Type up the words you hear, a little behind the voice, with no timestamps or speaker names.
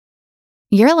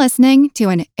You're listening to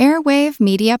an Airwave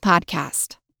Media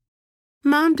Podcast.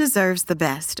 Mom deserves the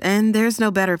best, and there's no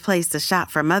better place to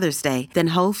shop for Mother's Day than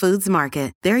Whole Foods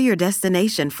Market. They're your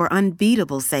destination for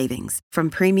unbeatable savings, from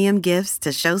premium gifts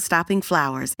to show-stopping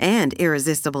flowers and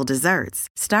irresistible desserts.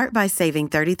 Start by saving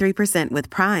 33% with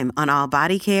Prime on all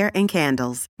body care and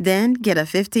candles. Then get a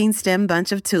 15-stem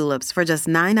bunch of tulips for just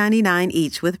 $9.99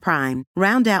 each with Prime.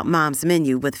 Round out Mom's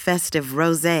menu with festive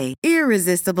rosé,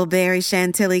 irresistible berry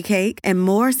chantilly cake, and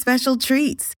more special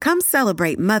treats. Come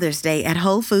celebrate Mother's Day at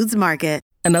Whole Foods Market.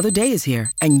 Another day is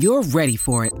here, and you're ready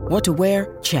for it. What to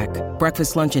wear? Check.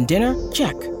 Breakfast, lunch, and dinner?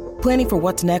 Check. Planning for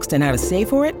what's next and how to save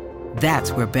for it?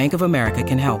 That's where Bank of America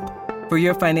can help. For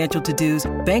your financial to-dos,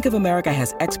 Bank of America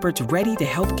has experts ready to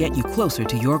help get you closer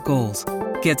to your goals.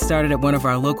 Get started at one of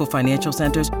our local financial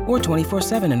centers or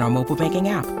 24/7 in our mobile banking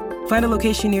app. Find a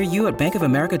location near you at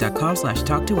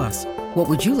bankofamerica.com/talktous. What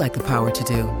would you like the power to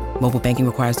do? Mobile banking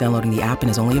requires downloading the app and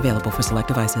is only available for select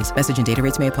devices. Message and data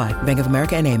rates may apply. Bank of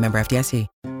America N.A., member FDIC.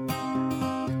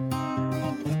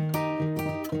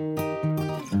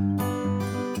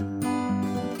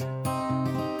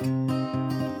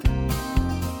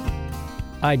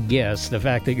 I'd guess the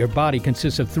fact that your body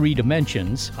consists of three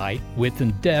dimensions, height, width,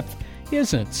 and depth,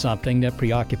 isn't something that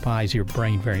preoccupies your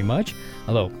brain very much.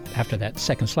 Although, after that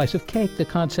second slice of cake, the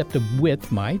concept of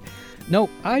width might. No,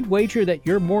 I'd wager that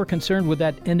you're more concerned with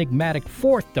that enigmatic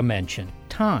fourth dimension,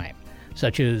 time,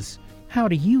 such as how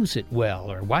to use it well,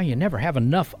 or why you never have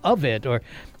enough of it, or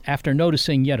after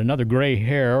noticing yet another gray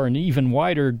hair or an even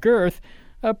wider girth,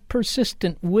 a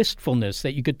persistent wistfulness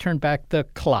that you could turn back the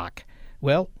clock.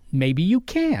 Well, maybe you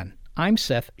can. I'm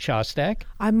Seth Shostak.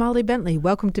 I'm Molly Bentley.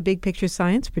 Welcome to Big Picture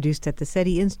Science, produced at the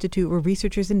SETI Institute, where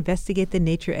researchers investigate the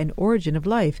nature and origin of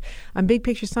life. On Big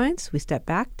Picture Science, we step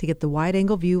back to get the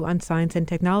wide-angle view on science and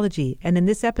technology. And in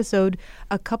this episode,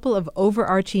 a couple of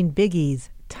overarching biggies: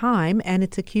 time and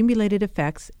its accumulated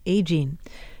effects, aging.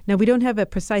 Now, we don't have a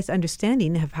precise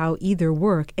understanding of how either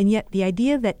work, and yet the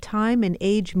idea that time and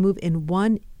age move in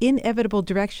one inevitable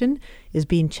direction is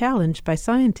being challenged by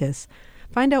scientists.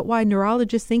 Find out why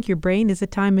neurologists think your brain is a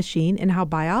time machine and how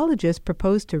biologists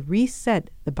propose to reset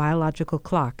the biological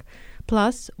clock.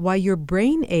 Plus, why your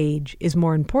brain age is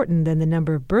more important than the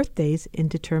number of birthdays in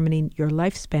determining your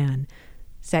lifespan.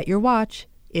 Set your watch.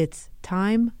 It's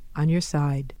time on your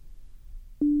side.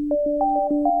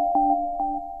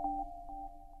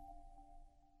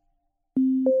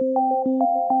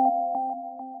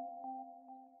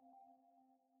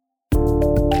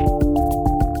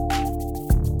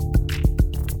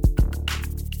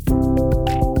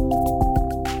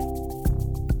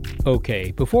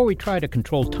 Okay, before we try to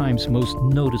control time's most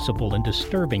noticeable and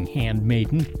disturbing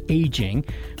handmaiden, aging,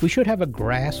 we should have a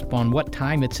grasp on what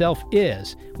time itself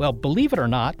is. Well, believe it or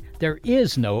not, there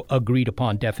is no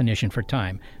agreed-upon definition for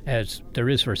time, as there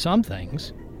is for some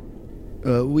things.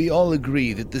 We all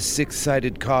agree that the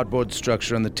six-sided cardboard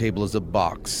structure on the table is a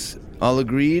box. All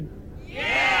agreed?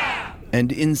 Yeah!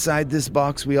 And inside this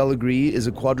box, we all agree, is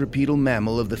a quadrupedal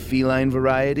mammal of the feline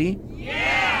variety?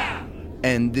 Yeah!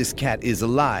 And this cat is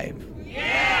alive?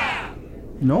 Yeah!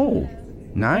 No.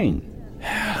 9.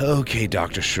 Okay,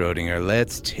 Dr. Schrodinger,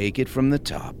 let's take it from the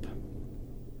top.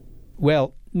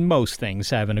 Well, most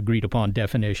things have an agreed-upon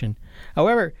definition.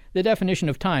 However, the definition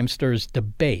of time stirs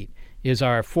debate. Is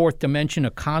our fourth dimension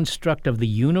a construct of the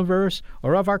universe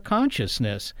or of our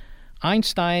consciousness?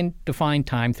 Einstein defined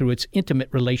time through its intimate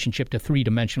relationship to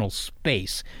three-dimensional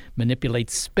space. Manipulate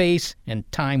space, and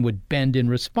time would bend in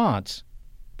response.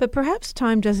 But perhaps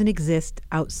time doesn't exist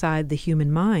outside the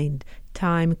human mind.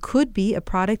 Time could be a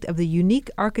product of the unique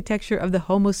architecture of the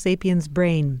Homo sapiens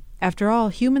brain. After all,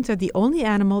 humans are the only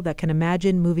animal that can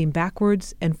imagine moving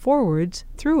backwards and forwards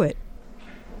through it.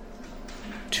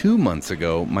 2 months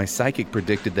ago, my psychic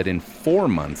predicted that in 4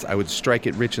 months I would strike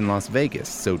it rich in Las Vegas.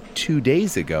 So 2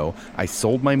 days ago, I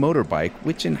sold my motorbike,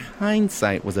 which in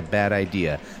hindsight was a bad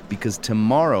idea, because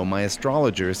tomorrow my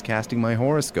astrologer is casting my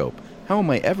horoscope. How am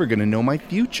I ever going to know my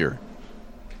future?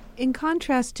 In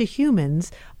contrast to humans,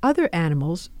 other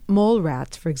animals, mole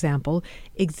rats, for example,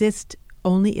 exist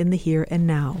only in the here and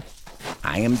now.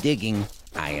 I am digging.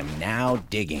 I am now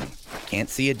digging. Can't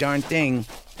see a darn thing.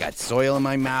 Got soil in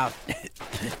my mouth.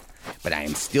 But I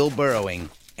am still burrowing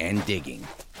and digging.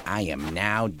 I am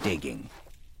now digging.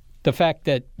 The fact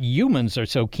that humans are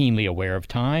so keenly aware of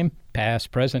time,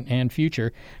 past, present, and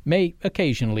future, may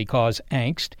occasionally cause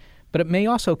angst, but it may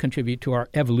also contribute to our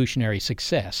evolutionary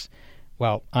success.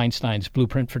 While Einstein's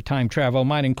blueprint for time travel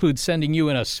might include sending you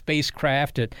in a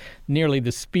spacecraft at nearly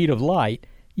the speed of light,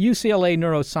 UCLA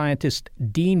neuroscientist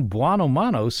Dean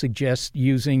Buonomano suggests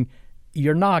using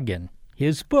your noggin.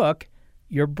 His book,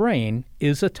 your brain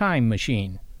is a time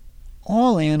machine.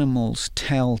 All animals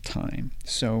tell time.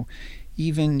 So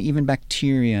even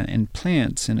bacteria and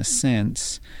plants, in a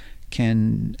sense,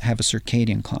 can have a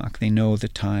circadian clock. They know the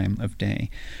time of day.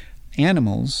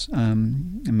 Animals,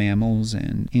 mammals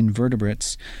and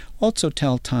invertebrates, also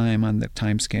tell time on the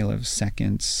time scale of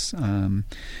seconds and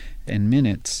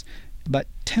minutes. But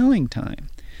telling time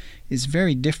is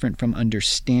very different from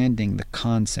understanding the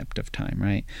concept of time,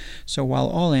 right? So while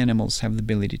all animals have the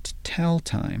ability to tell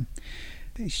time,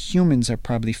 humans are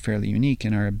probably fairly unique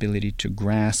in our ability to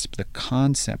grasp the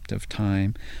concept of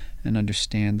time and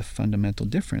understand the fundamental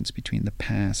difference between the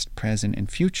past, present,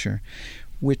 and future,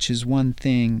 which is one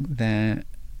thing that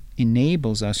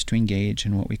enables us to engage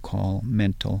in what we call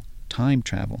mental time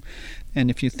travel. And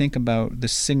if you think about the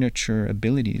signature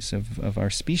abilities of our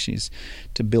species,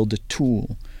 to build a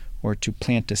tool or to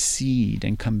plant a seed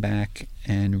and come back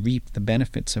and reap the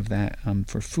benefits of that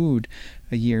for food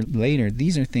a year later,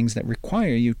 these are things that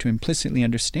require you to implicitly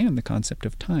understand the concept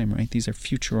of time, right? These are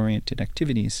future-oriented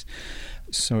activities.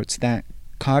 So it's that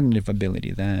cognitive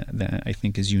ability that I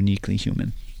think is uniquely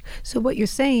human. So what you're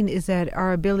saying is that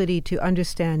our ability to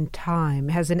understand time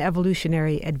has an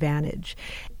evolutionary advantage.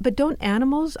 But don't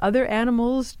other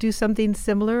animals do something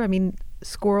similar? I mean,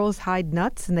 squirrels hide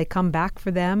nuts and they come back for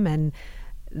them, and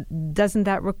doesn't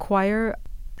that require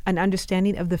an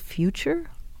understanding of the future?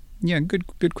 Yeah,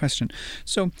 good question.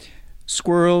 So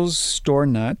squirrels store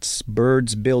nuts,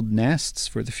 birds build nests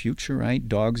for the future, right?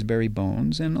 Dogs bury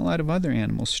bones, and a lot of other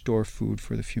animals store food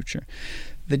for the future.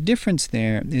 The difference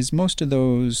there is most of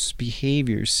those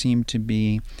behaviors seem to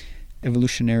be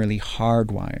evolutionarily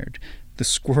hardwired. The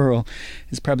squirrel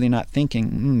is probably not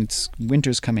thinking, it's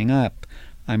winter's coming up,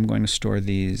 I'm going to store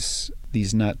these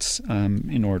nuts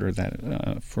in order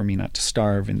that for me not to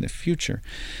starve in the future.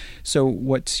 So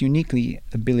what's uniquely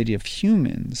ability of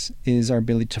humans is our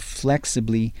ability to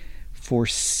flexibly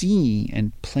foresee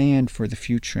and plan for the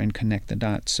future and connect the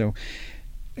dots. So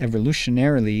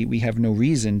evolutionarily, we have no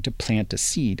reason to plant a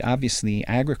seed. Obviously,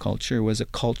 agriculture was a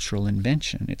cultural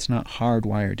invention. It's not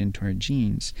hardwired into our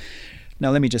genes. Now,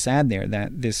 let me just add there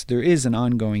that there is an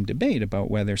ongoing debate about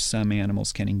whether some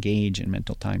animals can engage in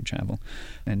mental time travel,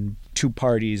 and two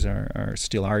parties are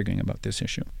still arguing about this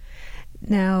issue.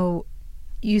 Now,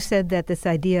 you said that this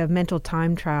idea of mental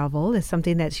time travel is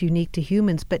something that's unique to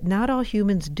humans, but not all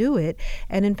humans do it.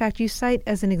 And in fact, you cite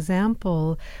as an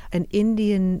example an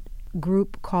Indian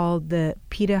group called the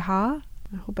Piraha.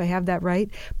 I hope I have that right.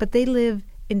 But they live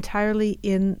entirely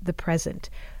in the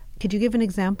present. Could you give an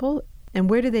example? And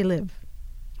where do they live?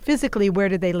 Physically, where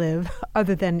do they live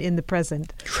other than in the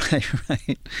present?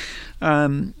 Right.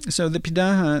 So the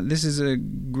Piraha, this is a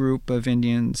group of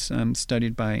Indians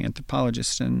studied by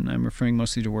anthropologists, and I'm referring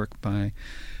mostly to work by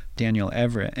Daniel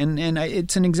Everett. And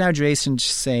it's an exaggeration to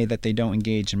say that they don't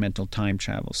engage in mental time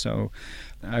travel. So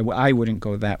I wouldn't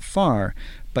go that far.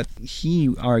 But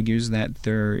he argues that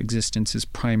their existence is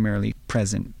primarily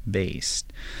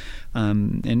present-based.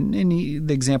 And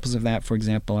the examples of that, for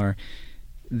example, are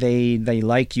they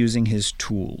like using his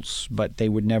tools, but they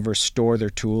would never store their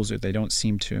tools, or they don't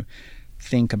seem to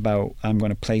think about, I'm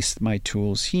going to place my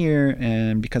tools here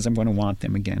and because I'm going to want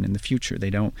them again in the future.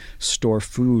 They don't store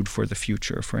food for the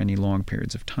future for any long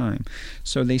periods of time.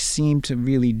 So they seem to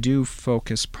really do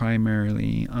focus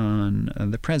primarily on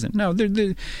the present. Now,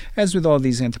 as with all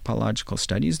these anthropological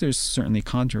studies, there's certainly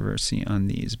controversy on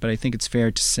these, but I think it's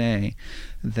fair to say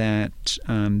that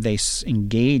they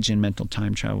engage in mental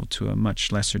time travel to a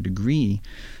much lesser degree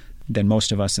than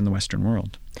most of us in the Western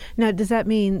world. Now, does that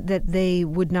mean that they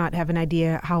would not have an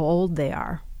idea how old they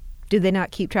are? Do they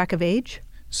not keep track of age?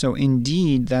 So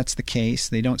indeed, that's the case.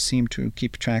 They don't seem to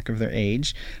keep track of their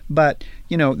age. But,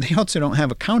 they also don't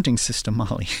have a counting system,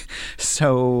 Molly.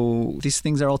 So these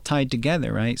things are all tied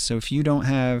together, right? So if you don't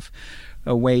have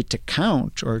a way to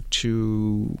count or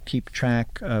to keep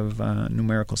track of a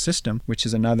numerical system, which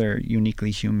is another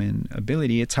uniquely human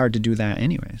ability, it's hard to do that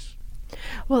anyways.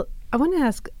 Well, I want to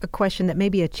ask a question that may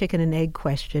be a chicken and egg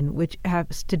question, which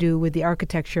has to do with the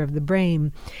architecture of the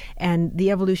brain and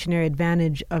the evolutionary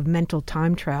advantage of mental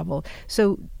time travel.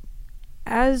 So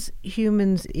as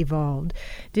humans evolved,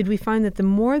 did we find that the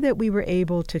more that we were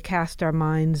able to cast our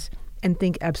minds and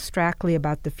think abstractly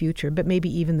about the future, but maybe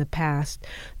even the past,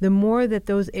 the more that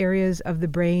those areas of the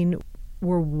brain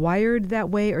were wired that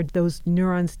way, or those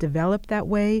neurons developed that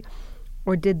way?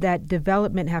 Or did that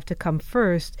development have to come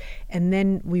first, and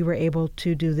then we were able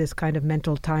to do this kind of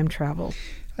mental time travel?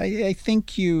 I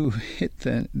think you hit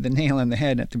the nail on the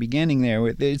head at the beginning there.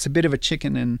 It's a bit of a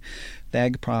chicken and the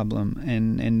egg problem,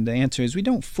 and the answer is we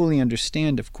don't fully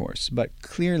understand, of course, but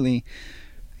clearly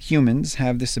humans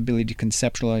have this ability to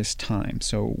conceptualize time.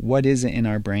 So what is it in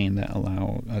our brain that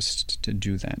allows us to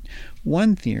do that?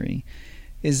 One theory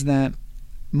is that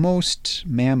most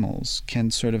mammals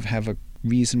can sort of have a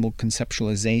reasonable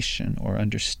conceptualization or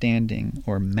understanding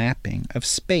or mapping of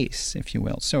space, if you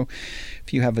will. So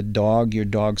if you have a dog, your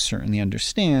dog certainly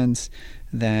understands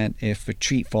that if a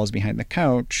treat falls behind the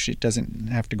couch, it doesn't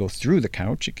have to go through the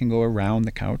couch. It can go around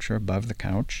the couch or above the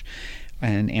couch.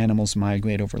 And animals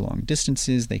migrate over long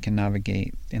distances. They can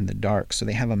navigate in the dark. So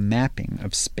they have a mapping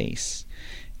of space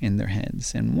in their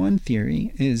heads. And one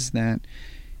theory is that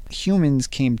humans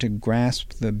came to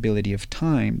grasp the ability of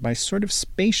time by sort of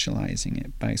spatializing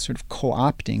it, by sort of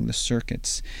co-opting the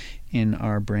circuits in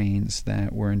our brains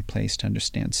that were in place to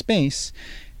understand space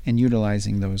and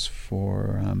utilizing those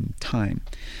for time.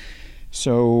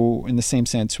 So in the same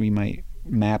sense, we might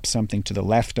map something to the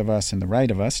left of us and the right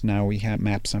of us. Now we have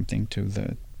map something to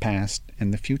the past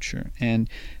and the future. And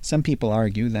some people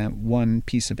argue that one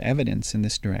piece of evidence in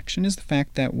this direction is the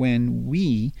fact that when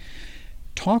we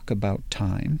talk about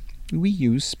time, we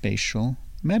use spatial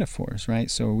metaphors, right?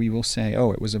 So we will say,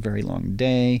 oh, it was a very long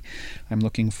day. I'm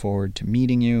looking forward to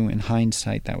meeting you. In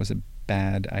hindsight, that was a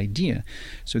bad idea.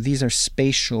 So these are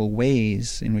spatial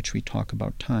ways in which we talk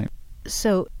about time.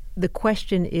 So the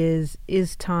question is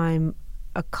time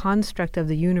a construct of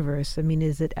the universe? I mean,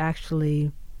 is it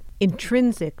actually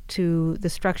intrinsic to the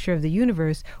structure of the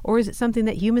universe, or is it something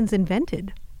that humans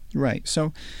invented? Right.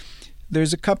 So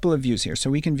there's a couple of views here. So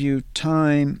we can view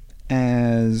time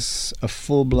as a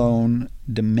full-blown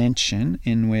dimension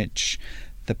in which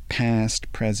the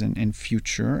past, present, and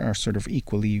future are sort of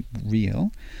equally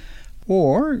real,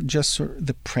 or just sort of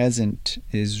the present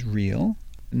is real.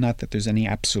 Not that there's any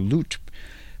absolute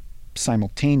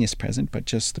simultaneous present, but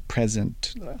just the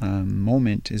present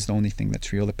moment is the only thing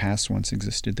that's real. The past once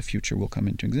existed, the future will come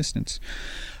into existence.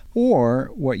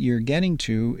 Or what you're getting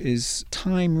to is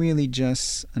time really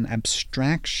just an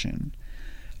abstraction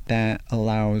that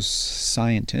allows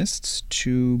scientists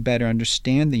to better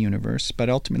understand the universe, but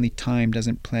ultimately time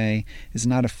is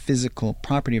not a physical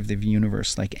property of the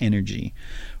universe like energy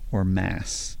or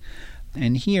mass.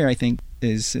 And here I think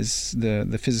is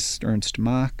the physicist Ernst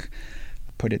Mach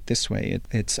put it this way.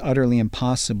 It's utterly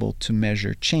impossible to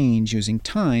measure change using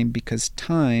time because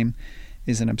time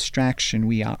is an abstraction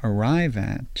we arrive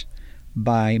at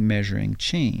by measuring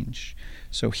change.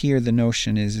 So here the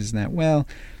notion is that, well,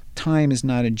 time is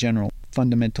not a general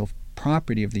fundamental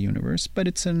property of the universe, but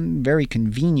it's a very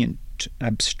convenient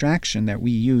abstraction that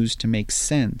we use to make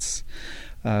sense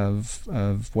of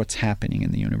what's happening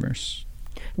in the universe.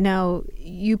 Now,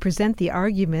 you present the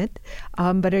argument,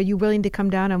 but are you willing to come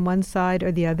down on one side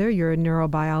or the other? You're a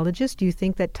neurobiologist. Do you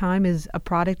think that time is a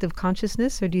product of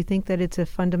consciousness, or do you think that it's a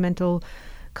fundamental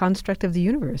construct of the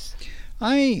universe?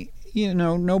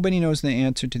 Nobody knows the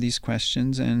answer to these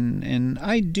questions, and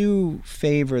I do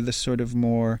favor the sort of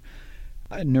more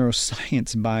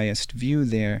neuroscience-biased view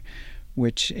there,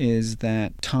 which is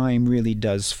that time really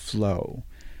does flow.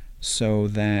 So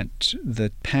that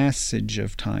the passage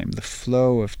of time, the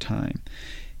flow of time,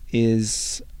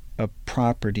 is a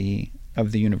property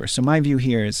of the universe. So my view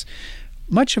here is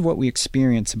much of what we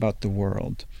experience about the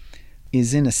world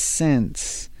is in a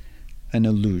sense an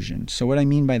illusion. So what I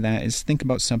mean by that is think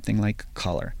about something like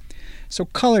color. So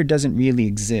color doesn't really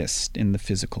exist in the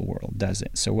physical world, does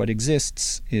it? So what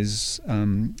exists is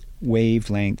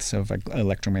wavelengths of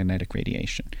electromagnetic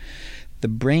radiation. The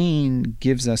brain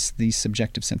gives us the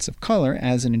subjective sense of color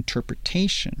as an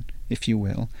interpretation, if you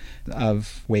will,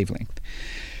 of wavelength.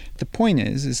 The point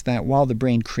is that while the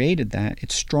brain created that,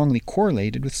 it's strongly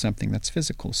correlated with something that's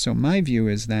physical. So my view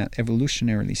is that,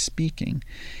 evolutionarily speaking,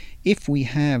 if we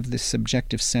have this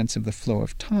subjective sense of the flow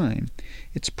of time,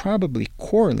 it's probably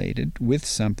correlated with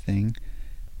something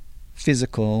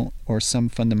physical or some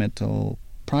fundamental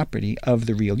property of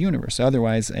the real universe.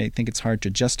 Otherwise, I think it's hard to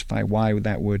justify why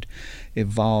that would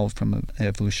evolve from an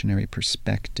evolutionary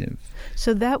perspective.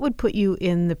 So that would put you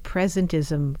in the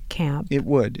presentism camp. It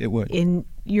would. In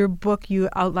your book, you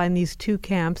outline these two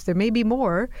camps. There may be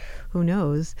more. Who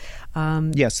knows?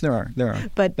 Yes, there are.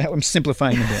 But I'm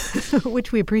simplifying a bit.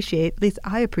 Which we appreciate. At least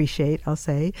I appreciate, I'll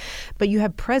say. But you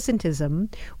have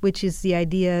presentism, which is the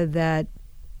idea that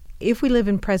if we live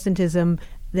in presentism,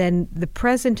 then the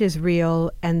present is real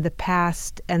and the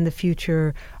past and the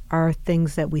future are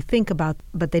things that we think about,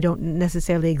 but they don't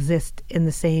necessarily exist in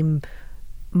the same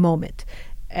moment.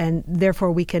 And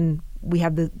therefore we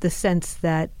have the sense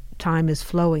that time is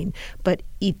flowing. But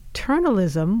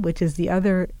eternalism, which is the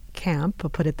other camp, I'll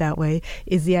put it that way,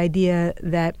 is the idea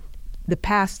that the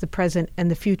past, the present, and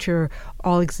the future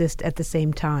all exist at the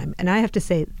same time. And I have to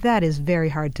say, that is very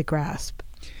hard to grasp.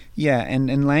 Yeah,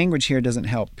 and language here doesn't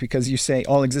help because you say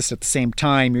all exist at the same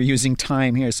time. You're using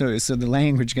time here, so the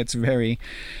language gets very,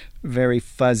 very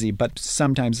fuzzy. But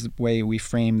sometimes the way we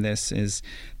frame this is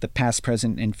the past,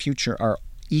 present, and future are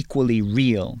equally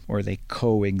real, or they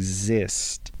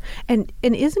coexist. And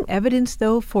isn't evidence,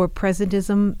 though, for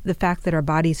presentism the fact that our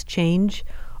bodies change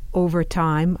over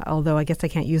time, although I guess I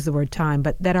can't use the word time,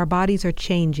 but that our bodies are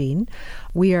changing,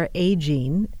 we are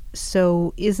aging.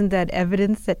 So isn't that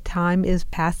evidence that time is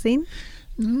passing?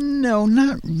 No,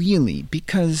 not really,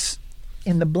 because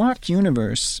in the block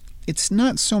universe, it's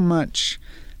not so much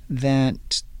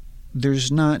that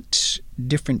there's not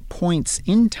different points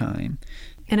in time.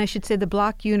 And I should say the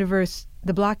block universe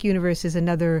is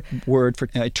another word for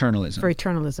eternalism. For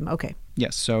eternalism, okay.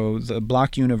 Yes, so the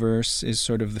block universe is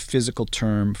sort of the physical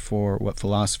term for what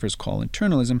philosophers call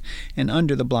eternalism. And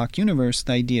under the block universe,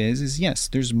 the idea is yes,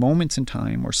 there's moments in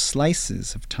time or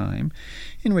slices of time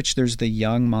in which there's the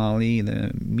young Molly,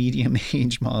 the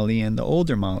medium-aged Molly, and the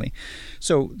older Molly.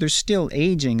 So there's still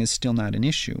aging is still not an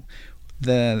issue.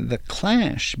 The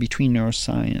clash between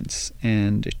neuroscience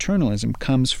and eternalism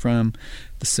comes from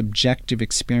the subjective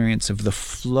experience of the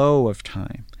flow of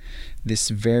time, this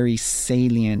very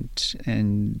salient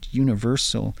and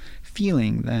universal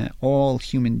feeling that all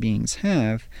human beings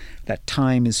have, that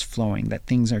time is flowing, that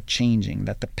things are changing,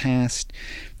 that the past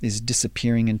is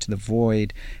disappearing into the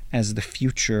void as the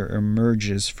future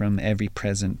emerges from every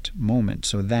present moment.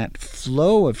 So that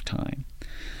flow of time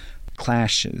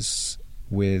clashes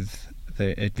with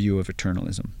the view of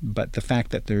eternalism. But the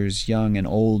fact that there's young and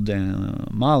old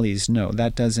Mollies, no,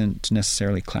 that doesn't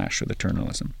necessarily clash with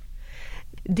eternalism.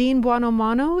 Dean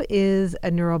Buonomano is a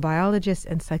neurobiologist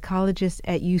and psychologist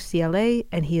at UCLA,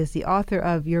 and he is the author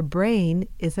of Your Brain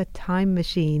is a Time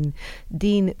Machine.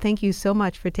 Dean, thank you so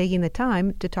much for taking the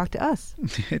time to talk to us.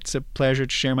 It's a pleasure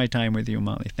to share my time with you,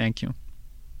 Molly. Thank you.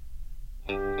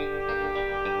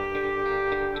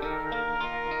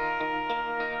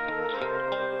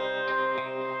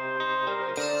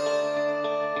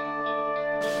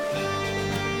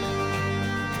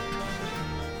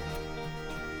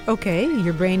 Okay,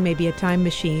 your brain may be a time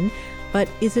machine, but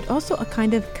is it also a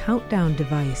kind of countdown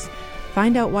device?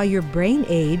 Find out why your brain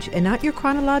age, and not your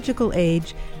chronological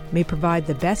age, may provide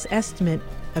the best estimate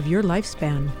of your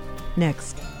lifespan.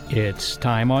 Next. It's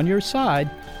Time on Your Side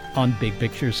on Big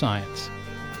Picture Science.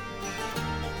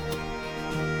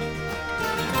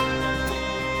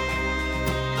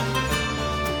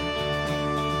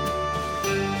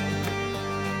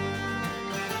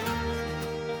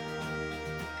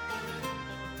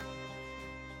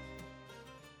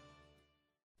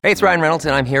 Hey, it's Ryan Reynolds,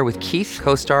 and I'm here with Keith,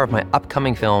 co-star of my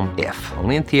upcoming film, If,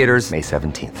 only in theaters May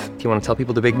 17th. Do you want to tell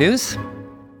people the big news?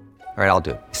 All right, I'll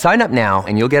do it. Sign up now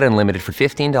and you'll get unlimited for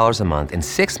 $15 a month and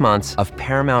 6 months of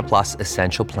Paramount Plus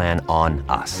Essential Plan on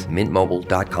us.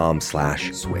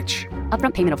 MintMobile.com/switch.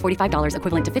 Upfront payment of $45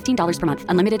 equivalent to $15 per month.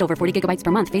 Unlimited over 40 gigabytes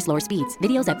per month. Face lower speeds.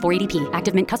 Videos at 480p.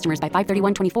 Active Mint customers by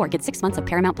 531.24 get 6 months of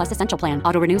Paramount Plus Essential Plan.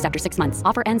 Auto renews after 6 months.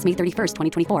 Offer ends May 31st,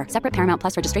 2024. Separate Paramount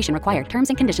Plus registration required. Terms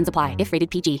and conditions apply if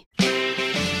rated PG.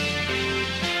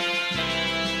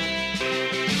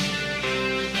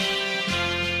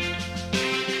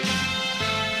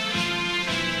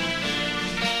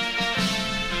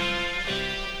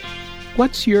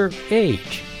 What's your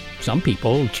age? Some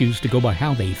people choose to go by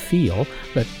how they feel,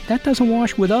 but that doesn't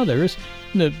wash with others.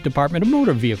 The Department of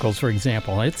Motor Vehicles, for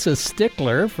example, it's a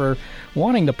stickler for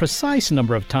wanting the precise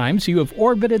number of times you have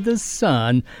orbited the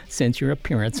sun since your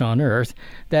appearance on Earth.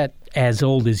 That as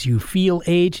old as you feel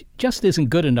age just isn't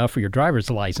good enough for your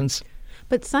driver's license.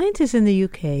 But scientists in the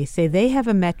UK say they have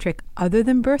a metric other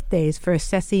than birthdays for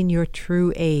assessing your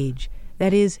true age.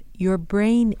 That is, your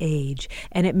brain age,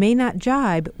 and it may not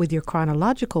jibe with your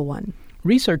chronological one.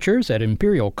 Researchers at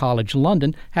Imperial College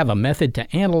London have a method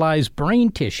to analyze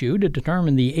brain tissue to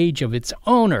determine the age of its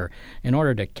owner in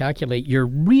order to calculate your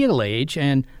real age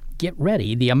and, get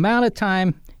ready, the amount of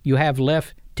time you have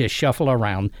left to shuffle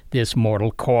around this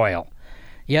mortal coil.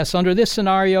 Yes, under this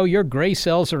scenario, your gray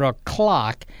cells are a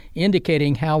clock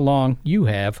indicating how long you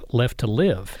have left to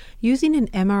live. Using an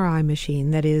MRI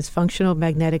machine, that is, functional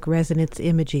magnetic resonance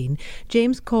imaging,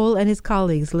 James Cole and his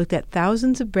colleagues looked at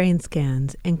thousands of brain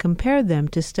scans and compared them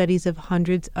to studies of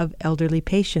hundreds of elderly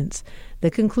patients.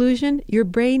 The conclusion, your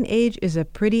brain age is a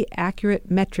pretty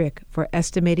accurate metric for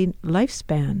estimating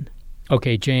lifespan.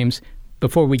 Okay, James,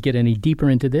 before we get any deeper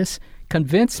into this,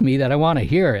 convince me that I want to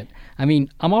hear it. I mean,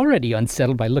 I'm already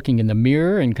unsettled by looking in the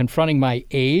mirror and confronting my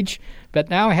age, but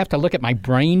now I have to look at my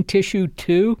brain tissue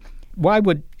too? Why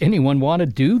would anyone want to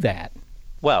do that?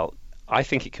 Well, I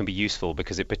think it can be useful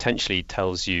because it potentially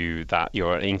tells you that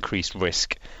you're at increased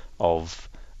risk of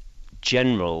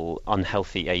general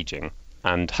unhealthy aging.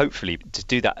 And hopefully to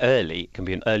do that early can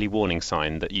be an early warning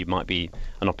sign that you might be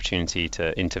an opportunity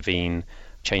to intervene,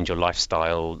 change your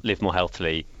lifestyle, live more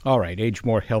healthily. All right, age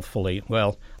more healthfully.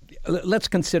 Well, let's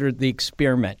consider the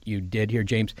experiment you did here,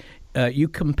 James. You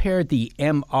compared the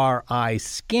MRI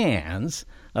scans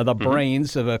of the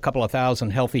brains of a couple of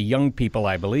thousand healthy young people,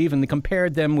 I believe, and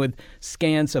compared them with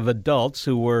scans of adults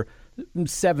who were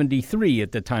 73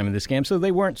 at the time of the scan, so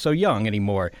they weren't so young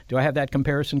anymore. Do I have that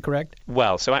comparison correct?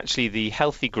 Well, so actually the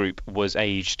healthy group was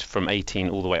aged from 18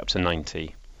 all the way up to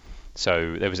 90.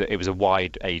 So it was a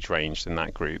wide age range in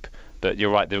that group. But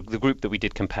you're right, the group that we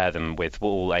did compare them with were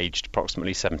all aged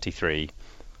approximately 73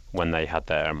 when they had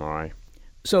their MRI.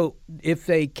 So if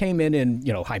they came in and,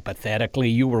 hypothetically,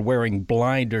 you were wearing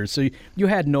blinders, so you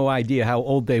had no idea how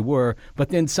old they were, but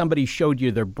then somebody showed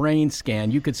you their brain scan,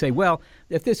 you could say, well,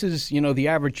 if this is, the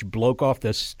average bloke off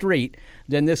the street,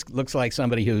 then this looks like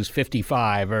somebody who's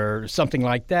 55 or something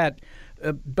like that.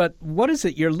 But what is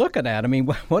it you're looking at? I mean,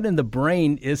 what in the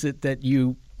brain is it that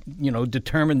you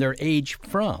determine their age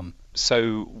from?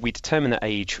 So we determine their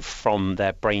age from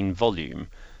their brain volume.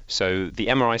 So the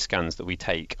MRI scans that we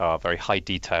take are very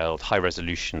high-detailed,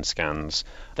 high-resolution scans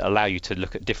that allow you to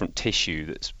look at different tissue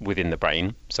that's within the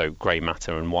brain, so grey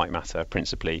matter and white matter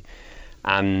principally.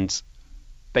 And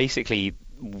basically,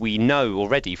 we know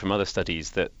already from other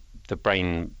studies that the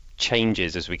brain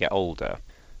changes as we get older.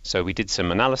 So we did some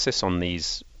analysis on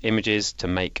these images to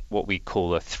make what we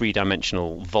call a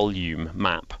three-dimensional volume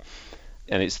map.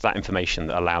 And it's that information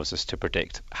that allows us to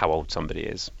predict how old somebody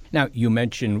is. Now, you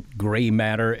mentioned gray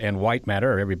matter and white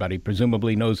matter. Everybody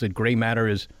presumably knows that gray matter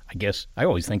is, I guess, I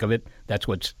always think of it, that's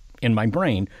what's in my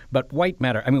brain. But white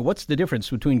matter, I mean, what's the difference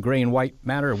between gray and white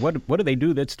matter? What do they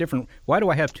do that's different? Why do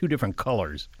I have two different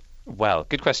colors? Well,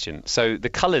 good question. So the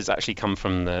colors actually come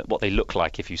from what they look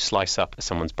like if you slice up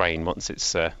someone's brain once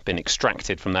it's been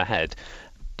extracted from their head.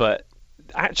 But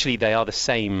actually, they are the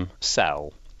same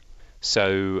cell.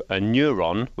 So a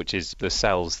neuron, which is the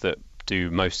cells that do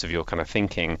most of your kind of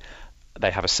thinking, they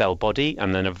have a cell body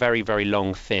and then a very, very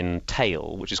long, thin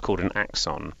tail, which is called an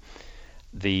axon.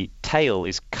 The tail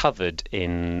is covered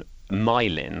in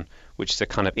myelin, which is a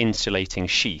kind of insulating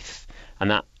sheath,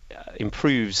 and that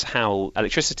improves how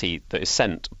electricity that is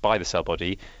sent by the cell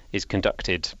body is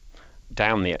conducted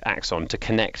down the axon to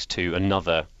connect to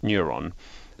another neuron.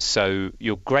 So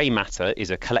your grey matter is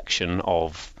a collection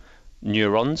of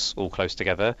neurons all close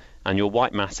together, and your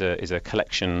white matter is a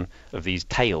collection of these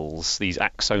tails, these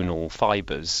axonal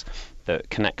fibers that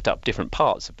connect up different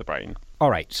parts of the brain. All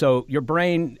right, so your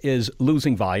brain is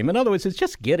losing volume. In other words, it's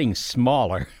just getting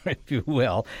smaller, if you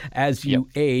will, as you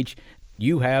age.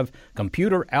 You have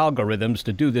computer algorithms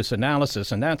to do this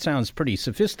analysis, and that sounds pretty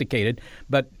sophisticated,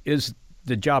 but is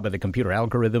the job of the computer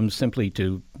algorithms simply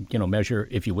to, measure,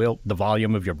 if you will, the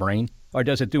volume of your brain? Or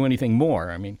does it do anything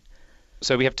more? I mean,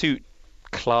 so we have two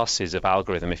classes of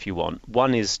algorithm, if you want.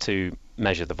 One is to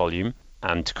measure the volume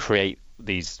and to create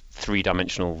these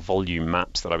three-dimensional volume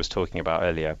maps that I was talking about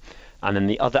earlier. And then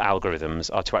the other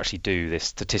algorithms are to actually do this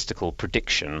statistical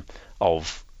prediction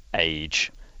of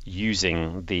age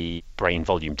using the brain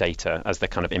volume data as their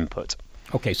kind of input.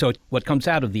 Okay, so what comes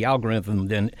out of the algorithm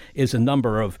then is a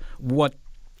number of what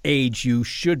age you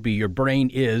should be, your brain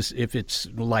is, if it's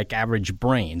like average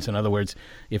brains. In other words,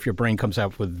 if your brain comes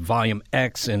out with volume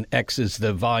X and X is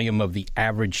the volume of the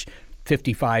average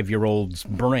 55-year-old's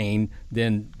brain,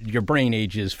 then your brain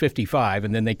age is 55,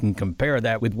 and then they can compare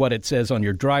that with what it says on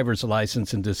your driver's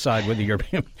license and decide whether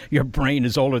your brain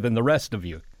is older than the rest of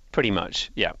you. Pretty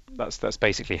much, yeah. That's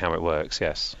basically how it works,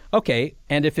 yes. Okay,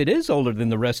 and if it is older than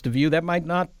the rest of you, that might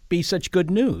not be such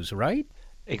good news, right?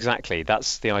 Exactly.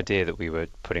 That's the idea that we were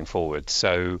putting forward.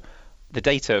 So the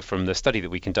data from the study that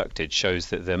we conducted shows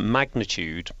that the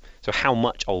magnitude, so how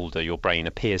much older your brain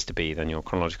appears to be than your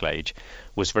chronological age,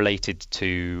 was related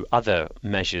to other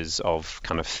measures of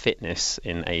kind of fitness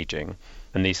in aging.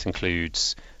 And this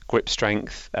includes grip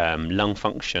strength, lung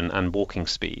function, and walking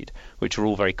speed, which are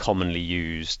all very commonly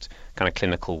used kind of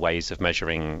clinical ways of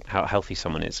measuring how healthy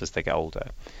someone is as they get older.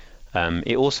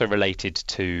 It also related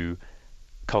to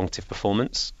cognitive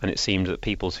performance, and it seemed that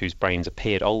people whose brains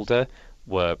appeared older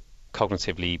were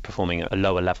cognitively performing at a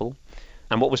lower level.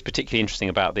 And what was particularly interesting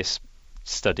about this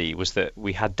study was that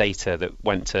we had data that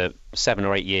went to 7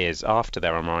 or 8 years after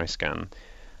their MRI scan,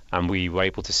 and we were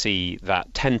able to see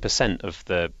that 10% of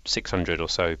the 600 or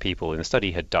so people in the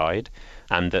study had died,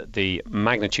 and that the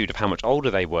magnitude of how much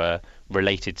older they were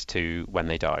related to when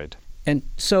they died. And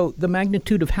so the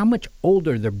magnitude of how much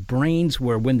older their brains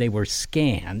were when they were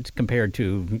scanned compared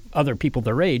to other people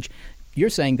their age, you're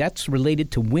saying that's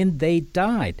related to when they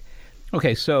died.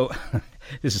 Okay, so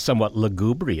this is somewhat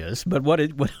lugubrious, but what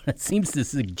it seems to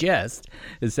suggest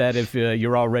is that if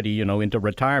you're already, into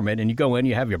retirement and you go in,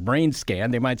 you have your brain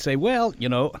scanned, they might say, well,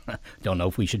 don't know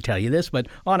if we should tell you this, but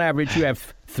on average you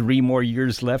have 3 more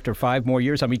years left or 5 more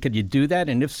years. I mean, could you do that?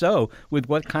 And if so, with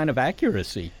what kind of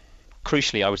accuracy?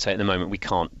 Crucially, I would say at the moment we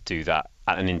can't do that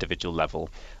at an individual level.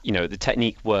 The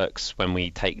technique works when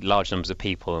we take large numbers of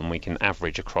people and we can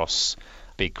average across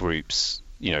big groups,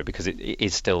 because it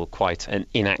is still quite an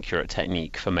inaccurate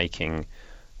technique for making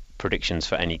predictions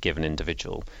for any given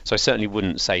individual. So I certainly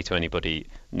wouldn't say to anybody,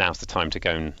 now's the time to go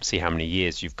and see how many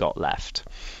years you've got left.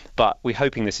 But we're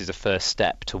hoping this is a first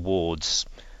step towards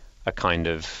a kind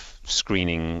of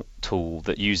screening tool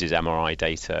that uses MRI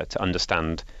data to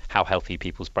understand how healthy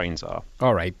people's brains are.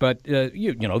 All right, but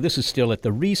this is still at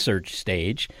the research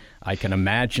stage. I can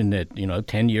imagine that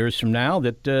 10 years from now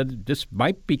that this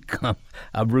might become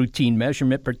a routine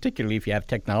measurement, particularly if you have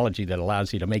technology that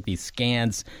allows you to make these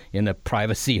scans in the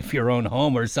privacy of your own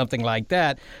home or something like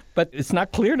that. But it's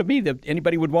not clear to me that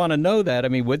anybody would want to know that. I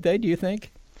mean, would they? Do you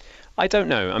think? I don't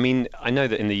know. I mean, I know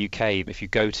that in the UK, if you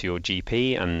go to your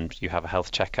GP and you have a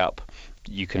health checkup,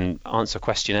 you can answer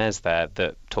questionnaires there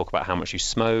that talk about how much you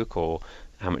smoke or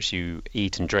how much you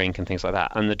eat and drink and things like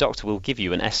that. And the doctor will give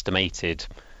you an estimated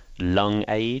lung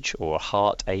age or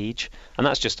heart age. And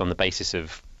that's just on the basis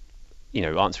of,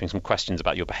 answering some questions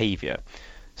about your behavior.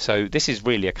 So this is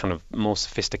really a kind of more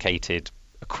sophisticated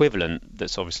equivalent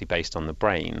that's obviously based on the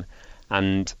brain.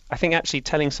 And I think actually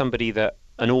telling somebody that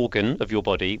an organ of your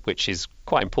body, which is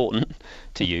quite important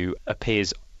to you,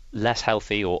 appears less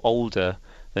healthy or older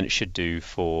than it should do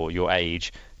for your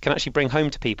age, can actually bring home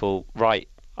to people, right,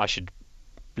 I should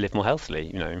live more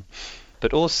healthily,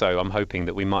 But also I'm hoping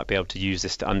that we might be able to use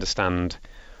this to understand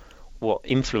what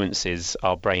influences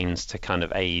our brains to kind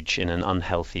of age in an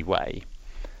unhealthy way.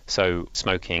 So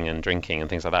smoking and drinking and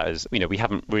things like that is, we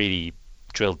haven't really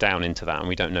drilled down into that and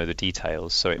we don't know the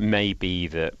details. So it may be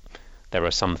that there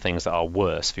are some things that are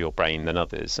worse for your brain than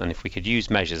others. And if we could use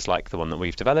measures like the one that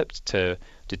we've developed to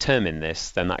determine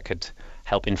this, then that could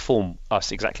help inform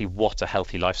us exactly what a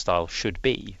healthy lifestyle should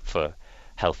be for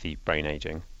healthy brain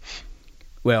aging.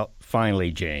 Well,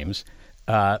 finally, James,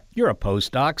 you're a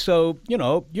postdoc, so,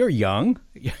 you're young.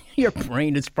 Your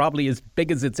brain is probably as big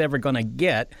as it's ever going to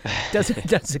get. Does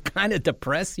it kind of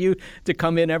depress you to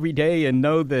come in every day and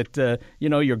know that,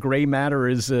 your gray matter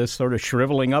is sort of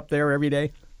shriveling up there every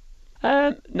day?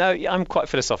 No, I'm quite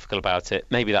philosophical about it.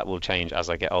 Maybe that will change as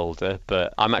I get older,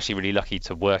 but I'm actually really lucky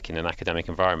to work in an academic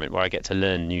environment where I get to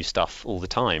learn new stuff all the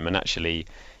time. And actually,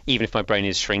 even if my brain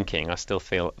is shrinking, I still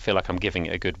feel like I'm giving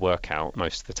it a good workout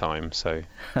most of the time. So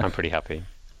I'm pretty happy.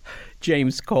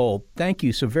 James Cole, thank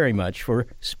you so very much for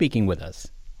speaking with us.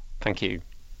 Thank you.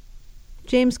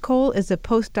 James Cole is a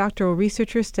postdoctoral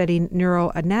researcher studying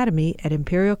neuroanatomy at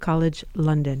Imperial College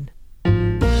London.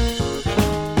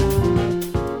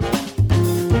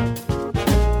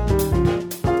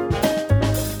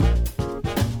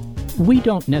 We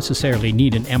don't necessarily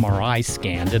need an MRI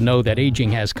scan to know that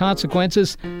aging has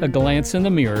consequences. A glance in the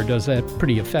mirror does that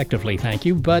pretty effectively, thank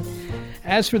you. But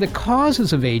as for the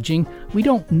causes of aging, we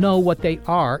don't know what they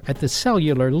are at the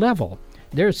cellular level.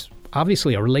 There's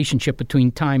obviously a relationship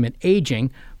between time and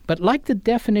aging, but like the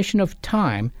definition of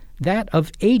time, that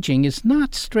of aging is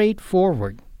not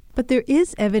straightforward. But there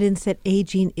is evidence that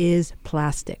aging is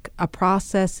plastic, a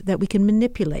process that we can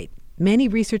manipulate. Many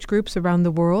research groups around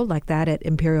the world, like that at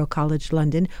Imperial College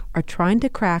London, are trying to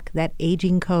crack that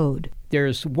aging code.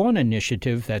 There's one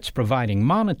initiative that's providing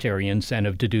monetary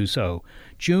incentive to do so.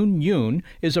 Jun Yoon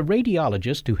is a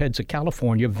radiologist who heads a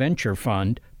California venture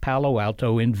fund, Palo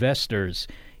Alto Investors.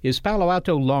 His Palo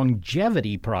Alto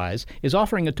Longevity Prize is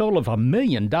offering a total of $1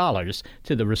 million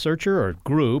to the researcher or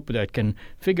group that can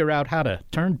figure out how to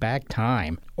turn back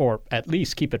time, or at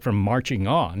least keep it from marching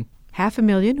on.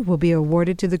 $500,000 will be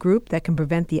awarded to the group that can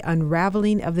prevent the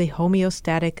unraveling of the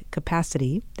homeostatic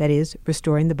capacity, that is,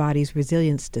 restoring the body's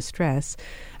resilience to stress.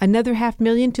 Another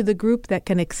 $500,000 to the group that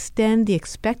can extend the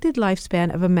expected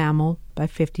lifespan of a mammal by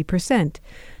 50%.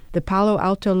 The Palo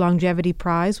Alto Longevity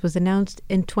Prize was announced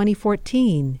in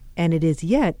 2014, and it is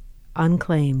yet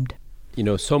unclaimed.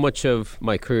 So much of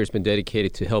my career has been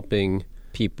dedicated to helping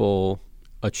people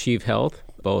achieve health,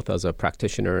 both as a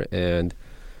practitioner and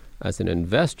as an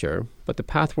investor. But the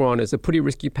path we're on is a pretty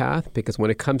risky path because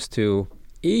when it comes to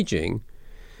aging,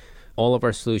 all of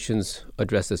our solutions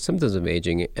address the symptoms of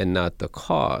aging and not the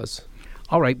cause.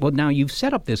 All right. Well, now you've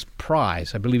set up this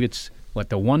prize. I believe it's,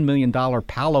 the $1 million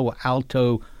Palo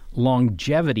Alto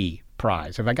Longevity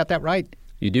Prize. Have I got that right?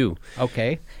 You do.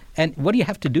 Okay. And what do you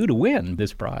have to do to win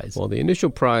this prize? Well, the initial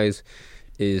prize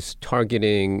is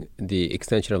targeting the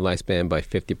extension of lifespan by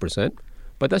 50%,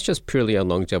 but that's just purely a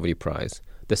longevity prize.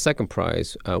 The second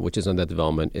prize, which is under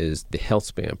development, is the health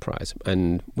span prize.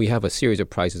 And we have a series of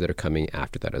prizes that are coming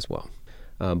after that as well.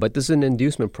 But this is an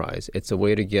inducement prize. It's a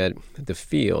way to get the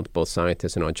field, both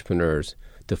scientists and entrepreneurs,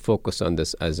 to focus on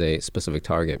this as a specific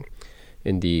target.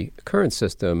 In the current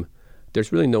system,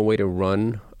 there's really no way to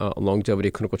run a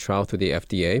longevity clinical trial through the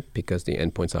FDA because the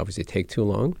endpoints obviously take too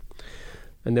long.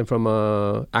 And then from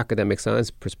an academic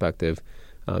science perspective,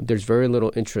 there's very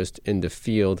little interest in the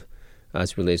field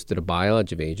as it relates to the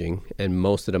biology of aging, and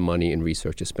most of the money in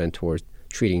research is spent towards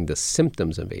treating the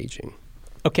symptoms of aging.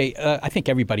 Okay, I think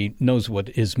everybody knows what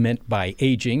is meant by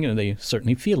aging, and they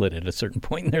certainly feel it at a certain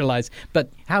point in their lives. But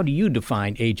how do you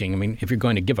define aging? I mean, if you're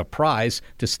going to give a prize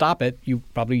to stop it, you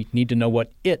probably need to know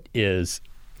what it is.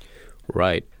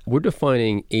 Right. We're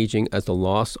defining aging as the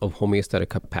loss of homeostatic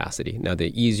capacity. Now,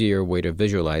 the easier way to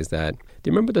visualize that, do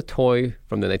you remember the toy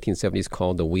from the 1970s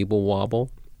called the Weeble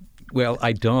Wobble? Well,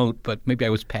 I don't, but maybe I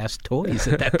was past toys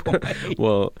at that point.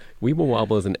 Well, Weeble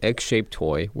Wobble is an egg-shaped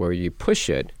toy where you push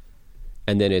it,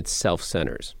 and then it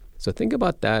self-centers. So think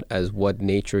about that as what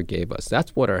nature gave us.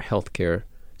 That's what our healthcare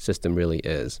system really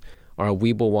is. Our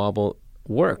Weeble Wobble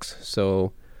works.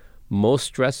 So most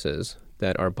stresses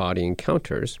that our body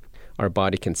encounters, our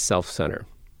body can self-center.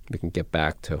 We can get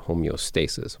back to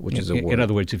homeostasis, which is a word. In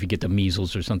other words, if you get the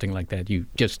measles or something like that, you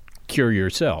just cure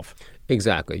yourself.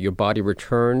 Exactly. Your body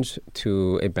returns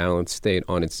to a balanced state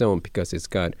on its own because it's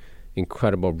got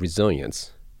incredible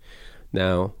resilience.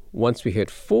 Now, once we hit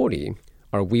 40,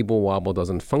 our Weeble Wobble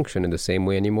doesn't function in the same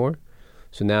way anymore.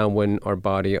 So now when our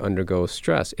body undergoes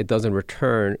stress, it doesn't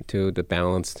return to the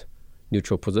balanced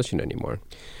neutral position anymore.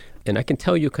 And I can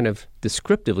tell you kind of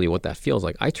descriptively what that feels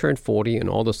like. I turned 40 and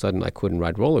all of a sudden I couldn't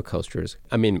ride roller coasters.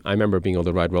 I mean, I remember being able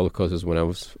to ride roller coasters when I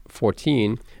was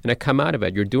 14, and I come out of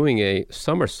it, you're doing a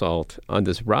somersault on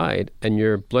this ride and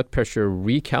your blood pressure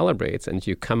recalibrates and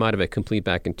you come out of it complete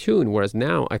back in tune, whereas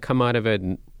now I come out of it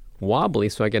wobbly,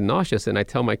 so I get nauseous, and I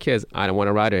tell my kids, I don't want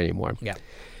to ride it anymore. Yeah.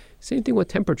 Same thing with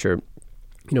temperature.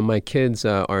 You know, my kids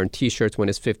are in T-shirts when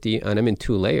it's 50, and I'm in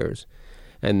 2 layers.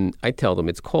 And I tell them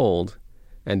it's cold,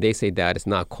 and they say, Dad, it's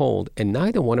not cold. And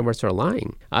neither one of us are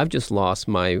lying. I've just lost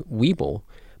my Weeble,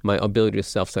 my ability to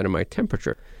self-center my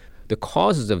temperature. The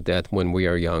causes of death when we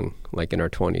are young, like in our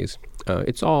 20s,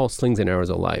 it's all slings and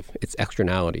arrows of life. It's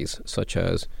externalities, such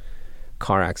as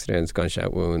car accidents,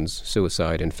 gunshot wounds,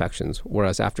 suicide, infections.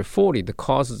 Whereas after 40, the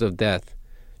causes of death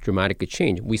dramatically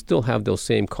change. We still have those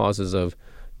same causes of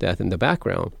death in the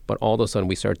background, but all of a sudden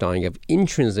we start dying of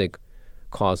intrinsic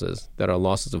causes that are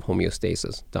losses of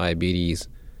homeostasis, diabetes,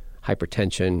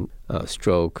 hypertension,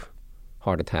 stroke,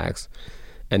 heart attacks.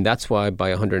 And that's why by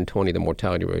 120, the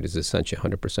mortality rate is essentially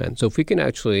 100%. So if we can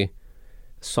actually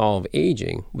solve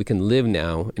aging, we can live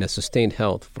now in a sustained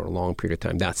health for a long period of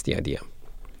time. That's the idea.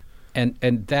 And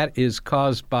that is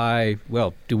caused by,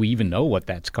 well, do we even know what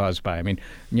that's caused by? I mean,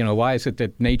 you know, why is it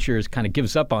that nature kind of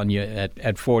gives up on you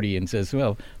at 40 and says,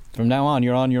 well, from now on,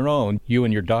 you're on your own, you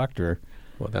and your doctor?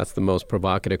 Well, that's the most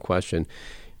provocative question.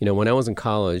 You know, when I was in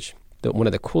college, one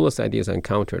of the coolest ideas I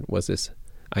encountered was this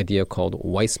idea called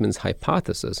Weissman's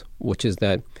hypothesis, which is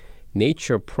that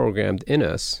nature programmed in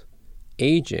us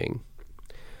aging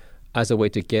as a way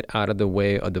to get out of the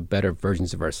way of the better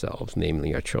versions of ourselves,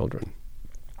 namely our children.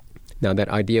 Now, that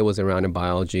idea was around in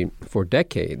biology for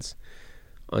decades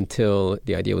until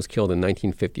the idea was killed in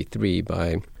 1953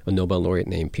 by a Nobel laureate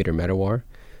named Peter Medawar.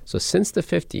 So since the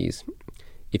 50s,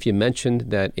 if you mentioned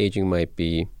that aging might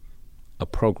be a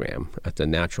program, it's a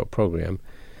natural program,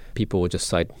 people would just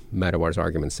cite Medawar's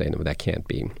argument saying, no, that can't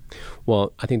be.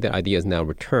 Well, I think that idea has now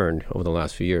returned over the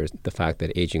last few years, the fact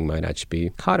that aging might actually be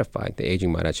codified, that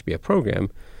aging might actually be a program,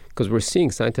 because we're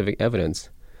seeing scientific evidence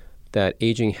that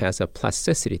aging has a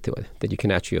plasticity to it, that you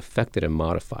can actually affect it and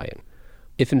modify it.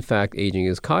 If, in fact, aging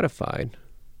is codified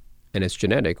and it's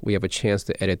genetic, we have a chance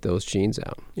to edit those genes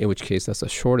out, in which case that's the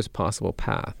shortest possible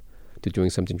path to doing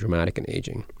something dramatic in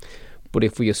aging. But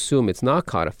if we assume it's not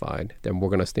codified, then we're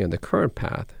going to stay on the current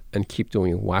path and keep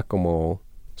doing whack-a-mole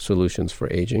solutions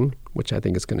for aging, which I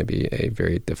think is going to be a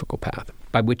very difficult path.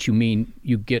 By which you mean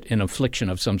you get an affliction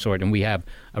of some sort, and we have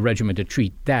a regimen to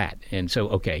treat that. And so,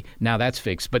 okay, now that's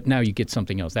fixed, but now you get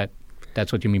something else.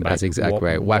 That's what you mean by that's exactly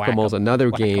right. Whack-a-mole's another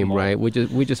game, right? We're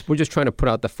just trying to put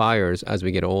out the fires as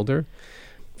we get older.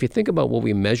 If you think about what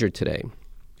we measure today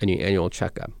in your annual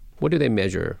checkup, what do they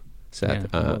measure,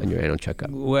 Seth, in your annual checkup?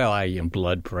 Well,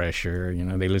 blood pressure,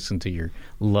 they listen to your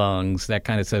lungs, that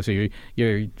kind of stuff. So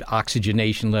your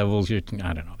oxygenation levels, I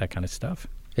don't know, that kind of stuff.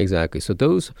 Exactly. So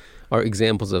those are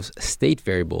examples of state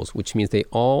variables, which means they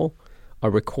all are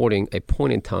recording a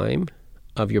point in time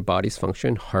of your body's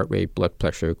function, heart rate, blood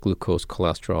pressure, glucose,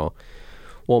 cholesterol.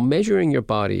 Well, measuring your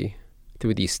body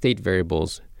through these state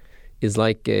variables is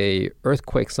like a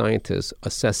earthquake scientist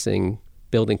assessing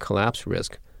building collapse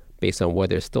risk based on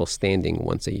whether it's still standing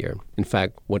once a year. In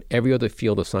fact, what every other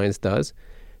field of science does,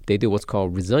 they do what's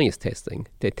called resilience testing.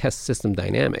 They test system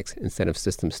dynamics instead of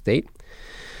system state.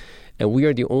 And we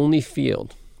are the only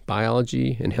field,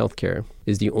 biology and healthcare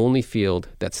is the only field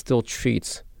that still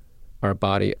treats our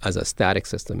body as a static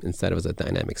system instead of as a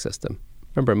dynamic system.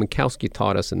 Remember, Minkowski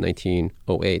taught us in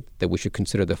 1908 that we should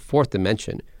consider the fourth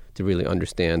dimension to really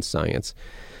understand science.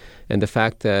 And the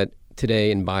fact that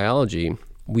today in biology,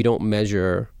 we don't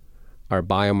measure our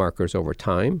biomarkers over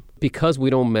time. Because we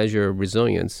don't measure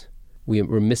resilience, we're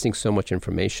missing so much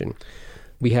information.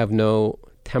 We have no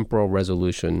temporal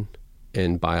resolution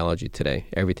in biology today.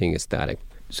 Everything is static.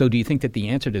 So do you think that the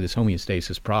answer to this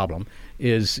homeostasis problem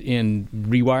is in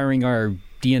rewiring our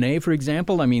DNA, for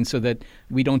example? I mean, so that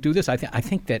we don't do this? I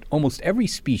think that almost every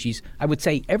species, I would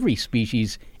say every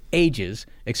species, ages,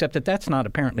 except that that's not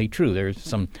apparently true. There's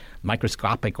some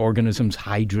microscopic organisms,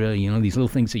 hydra, these little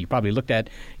things that you probably looked at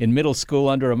in middle school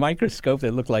under a microscope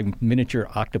that look like miniature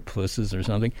octopuses or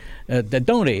something, that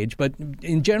don't age. But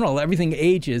in general, everything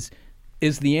ages.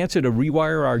 Is the answer to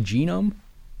rewire our genome?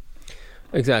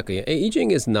 Exactly.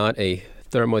 Aging is not a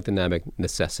thermodynamic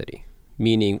necessity,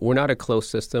 meaning we're not a closed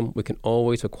system. We can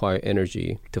always acquire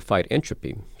energy to fight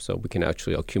entropy, so we can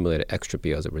actually accumulate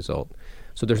extropy as a result.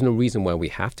 So there's no reason why we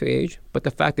have to age, but the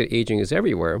fact that aging is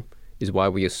everywhere is why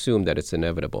we assume that it's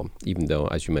inevitable, even though,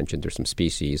 as you mentioned, there's some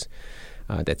species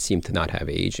that seem to not have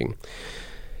aging.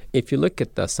 If you look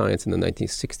at the science in the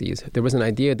 1960s, there was an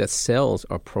idea that cells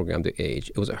are programmed to age.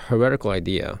 It was a heretical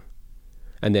idea,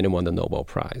 and then it won the Nobel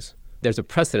Prize. There's a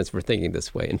precedence for thinking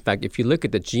this way. In fact, if you look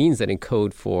at the genes that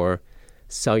encode for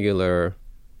cellular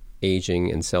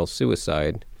aging and cell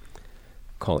suicide,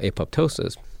 called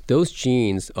apoptosis, those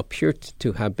genes appear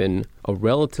to have been a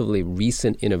relatively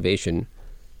recent innovation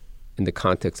in the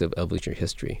context of evolutionary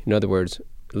history. In other words,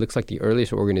 it looks like the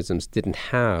earliest organisms didn't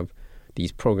have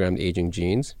these programmed aging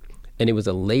genes, and it was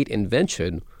a late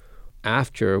invention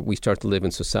after we start to live in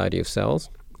society of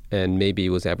cells, and maybe it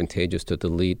was advantageous to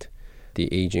delete the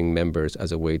aging members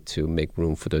as a way to make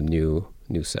room for the new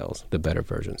cells, the better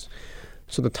versions.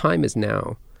 So the time is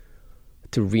now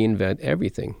to reinvent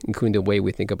everything, including the way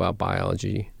we think about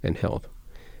biology and health.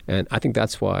 And I think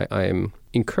that's why I'm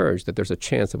encouraged that there's a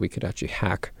chance that we could actually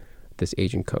hack this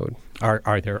aging code.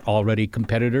 Are there already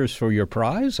competitors for your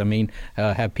prize? I mean,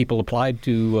 have people applied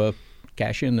to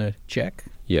cash in the check?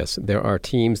 Yes, there are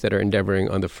teams that are endeavoring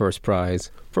on the first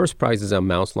prize. First prize is on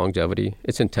mouse longevity.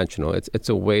 It's intentional. It's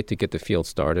a way to get the field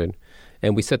started.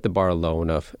 And we set the bar low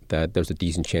enough that there's a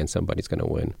decent chance somebody's going to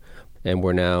win. And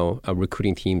we're now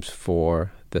recruiting teams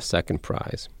for the second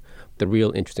prize. The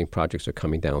real interesting projects are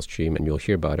coming downstream, and you'll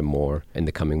hear about it more in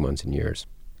the coming months and years.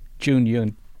 Jun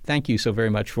Yoon, thank you so very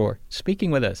much for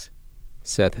speaking with us.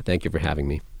 Seth, thank you for having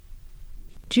me.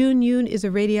 Jun Yoon is a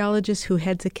radiologist who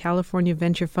heads a California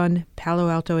venture fund, Palo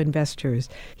Alto Investors.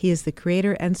 He is the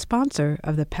creator and sponsor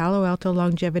of the Palo Alto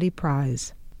Longevity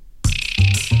Prize.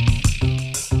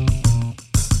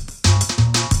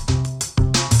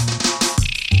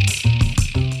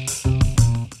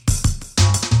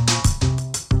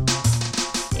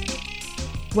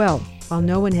 Well, while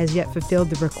no one has yet fulfilled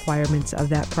the requirements of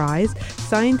that prize,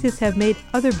 scientists have made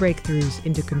other breakthroughs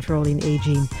into controlling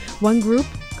aging. One group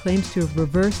claims to have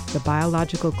reversed the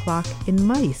biological clock in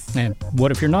mice. And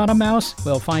what if you're not a mouse?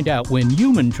 Well, find out when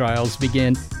human trials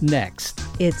begin next.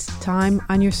 It's Time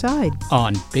on Your Side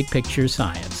on Big Picture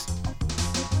Science.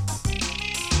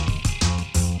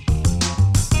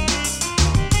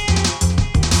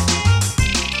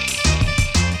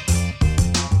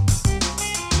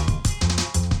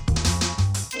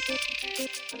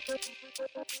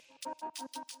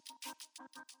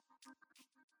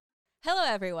 Hello,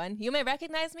 everyone. You may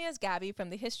recognize me as Gabby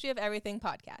from the History of Everything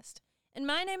podcast. And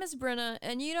my name is Brenna,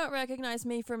 and you don't recognize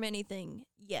me from anything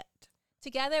yet.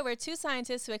 Together, we're two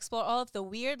scientists who explore all of the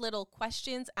weird little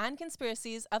questions and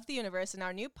conspiracies of the universe in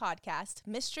our new podcast,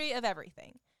 Mystery of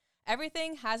Everything.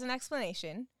 Everything has an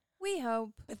explanation. We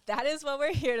hope. That is what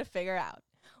we're here to figure out.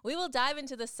 We will dive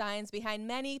into the science behind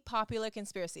many popular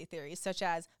conspiracy theories, such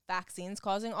as vaccines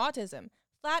causing autism,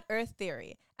 flat Earth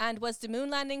theory, and was the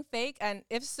moon landing fake? And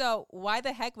if so, why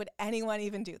the heck would anyone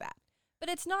even do that? But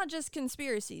it's not just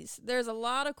conspiracies. There's a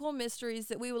lot of cool mysteries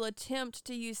that we will attempt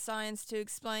to use science to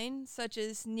explain, such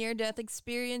as near-death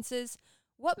experiences,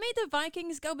 what made the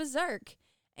Vikings go berserk,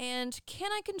 and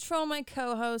can I control my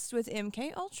co-host with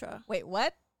MK Ultra? Wait,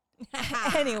 what?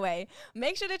 Anyway,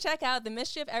 make sure to check out the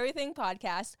Mischief Everything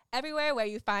podcast everywhere where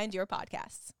you find your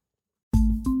podcasts.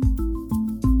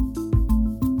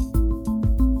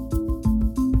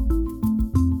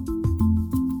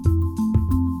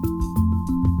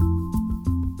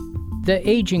 The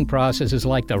aging process is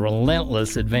like the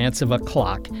relentless advance of a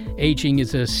clock. Aging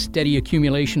is a steady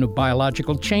accumulation of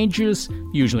biological changes,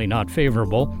 usually not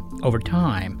favorable, over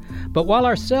time. But while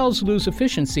our cells lose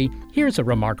efficiency, here's a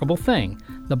remarkable thing.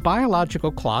 The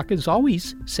biological clock is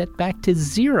always set back to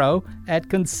zero at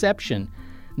conception.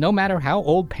 No matter how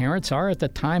old parents are at the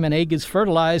time an egg is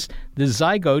fertilized, the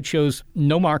zygote shows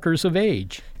no markers of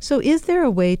age. So is there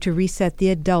a way to reset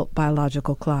the adult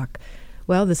biological clock?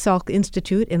 Well, the Salk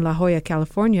Institute in La Jolla,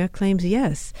 California claims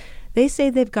yes. They say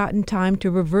they've gotten time to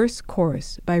reverse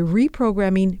course by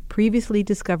reprogramming previously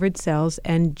discovered cells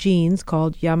and genes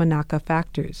called Yamanaka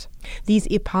factors. These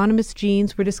eponymous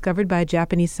genes were discovered by a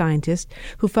Japanese scientist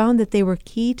who found that they were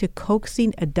key to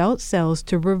coaxing adult cells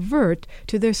to revert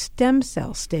to their stem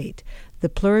cell state. The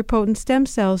pluripotent stem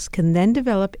cells can then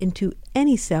develop into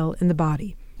any cell in the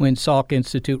body. When Salk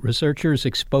Institute researchers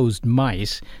exposed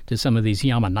mice to some of these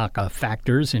Yamanaka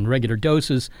factors in regular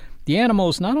doses, the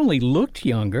animals not only looked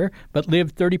younger, but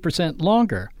lived 30%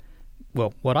 longer.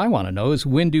 Well, what I want to know is,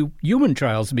 when do human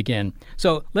trials begin?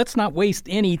 So let's not waste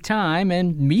any time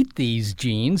and meet these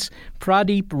genes.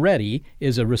 Pradeep Reddy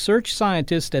is a research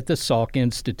scientist at the Salk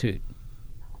Institute.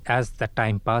 As the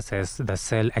time passes, the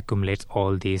cell accumulates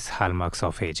all these hallmarks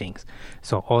of aging.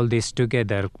 So all this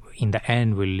together, in the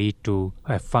end, will lead to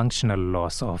a functional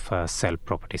loss of cell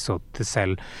property. So the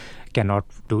cell cannot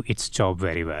do its job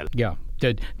very well. Yeah.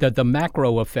 The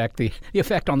macro effect, the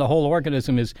effect on the whole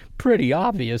organism is pretty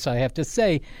obvious, I have to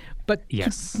say. But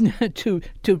yes, to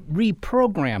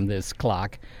reprogram this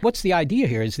clock, what's the idea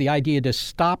here? Is the idea to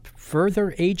stop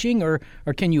further aging, or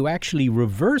can you actually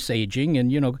reverse aging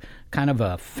and, kind of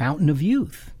a fountain of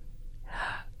youth?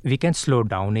 We can slow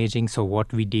down aging. So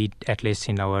what we did, at least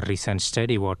in our recent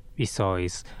study, what we saw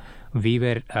is we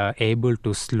were able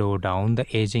to slow down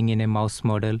the aging in a mouse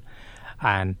model.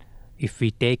 And if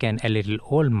we take a little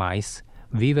old mice,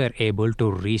 we were able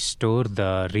to restore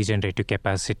the regenerative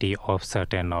capacity of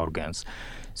certain organs.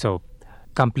 So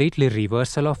completely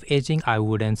reversal of aging, I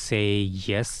wouldn't say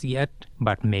yes yet,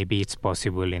 but maybe it's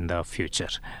possible in the future.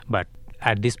 But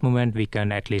at this moment, we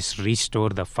can at least restore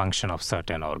the function of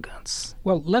certain organs.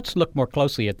 Well, let's look more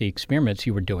closely at the experiments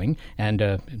you were doing.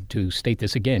 And to state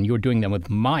this again, you were doing them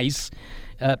with mice.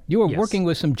 You were working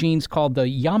with some genes called the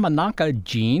Yamanaka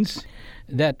genes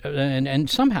that and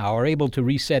somehow are able to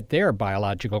reset their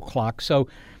biological clock. So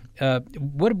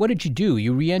what did you do?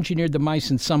 You re-engineered the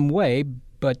mice in some way,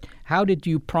 but how did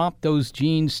you prompt those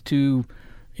genes to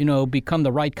become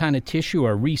the right kind of tissue,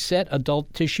 or reset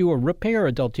adult tissue, or repair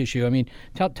adult tissue? I mean,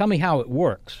 tell me how it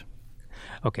works.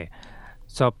 Okay.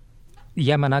 So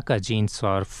Yamanaka genes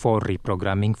are 4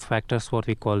 reprogramming factors, what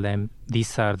we call them.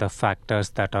 These are the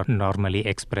factors that are normally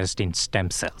expressed in stem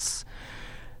cells.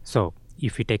 So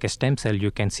if you take a stem cell,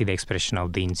 you can see the expression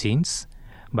of these genes.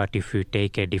 But if you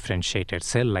take a differentiated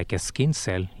cell like a skin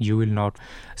cell, you will not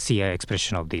see an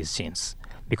expression of these genes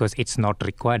because it's not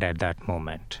required at that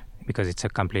moment, because it's a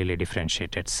completely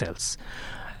differentiated cells.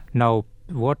 Now,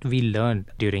 what we learned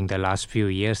during the last few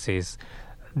years is,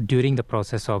 during the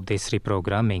process of this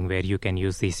reprogramming, where you can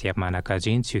use these Yamanaka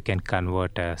genes, you can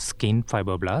convert a skin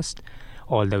fibroblast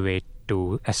all the way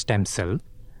to a stem cell.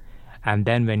 And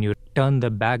then when you turn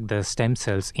the stem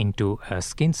cells into a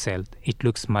skin cell, it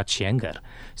looks much younger.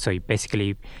 So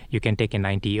basically, you can take a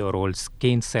 90-year-old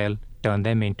skin cell, turn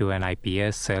them into an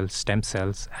iPS cell, stem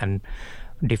cells, and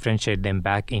differentiate them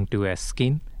back into a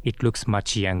skin. It looks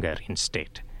much younger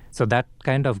instead. So that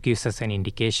kind of gives us an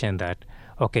indication that,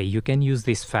 okay, you can use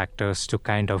these factors to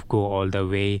kind of go all the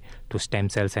way to stem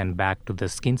cells and back to the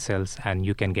skin cells, and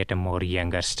you can get a more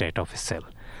younger state of a cell.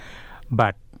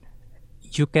 But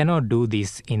you cannot do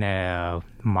this in a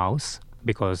mouse,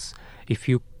 because if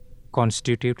you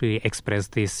constitutively express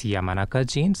these Yamanaka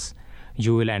genes,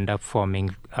 you will end up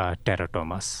forming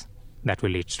teratomas that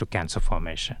will lead to cancer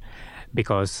formation,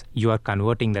 because you are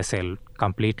converting the cell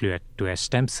completely to a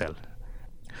stem cell.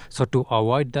 So to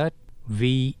avoid that,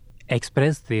 we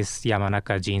express these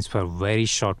Yamanaka genes for a very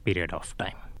short period of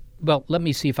time. Well, let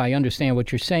me see if I understand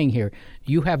what you're saying here.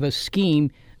 You have a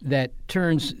scheme that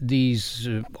turns these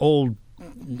old,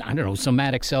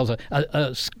 somatic cells,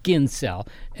 a skin cell,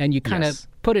 and you kind of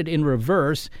put it in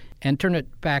reverse and turn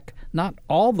it back not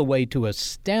all the way to a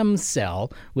stem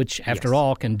cell, which after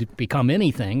all can become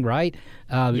anything, right?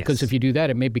 Because if you do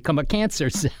that, it may become a cancer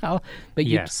cell. But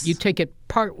you take it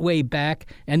part way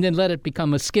back and then let it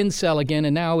become a skin cell again,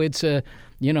 and now it's a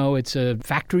it's a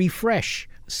factory fresh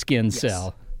skin Yes.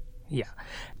 cell. Yeah.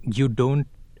 You don't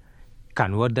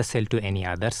convert the cell to any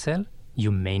other cell.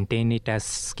 You maintain it as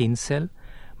skin cell,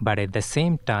 but at the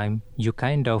same time, you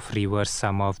kind of reverse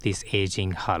some of these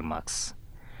aging hallmarks.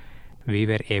 We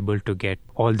were able to get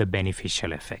all the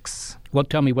beneficial effects. Well,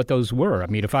 tell me what those were. I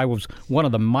mean, if I was one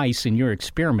of the mice in your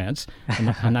experiments,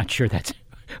 I'm not sure that's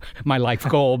my life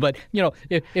goal, but,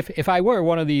 if I were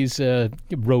one of these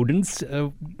rodents,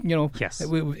 Yes.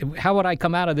 how would I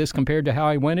come out of this compared to how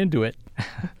I went into it?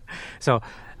 So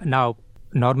now,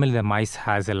 normally the mice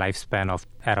has a lifespan of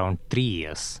around 3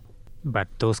 years, but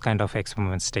those kind of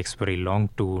experiments takes very long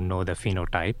to know the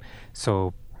phenotype.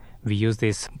 So we use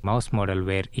this mouse model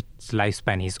where its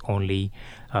lifespan is only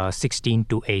 16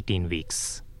 to 18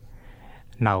 weeks.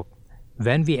 Now,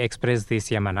 when we express these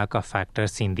Yamanaka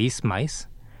factors in these mice,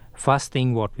 first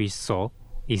thing what we saw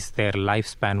is their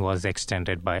lifespan was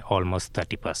extended by almost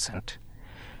 30%.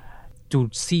 To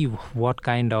see what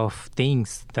kind of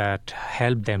things that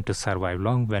help them to survive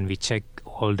long, when we check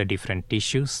all the different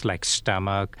tissues like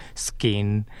stomach,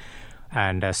 skin,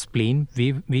 and spleen,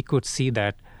 we could see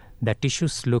that the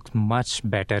tissues look much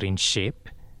better in shape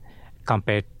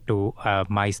compared to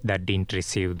mice that didn't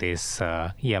receive this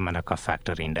Yamanaka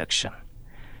factor induction.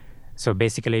 So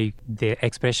basically, the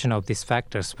expression of these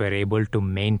factors were able to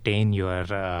maintain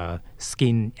your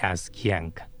skin as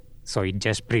young. So it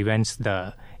just prevents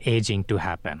the aging to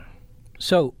happen.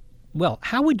 So,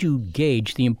 how would you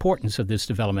gauge the importance of this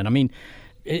development? I mean,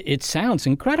 it sounds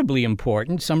incredibly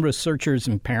important. Some researchers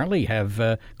apparently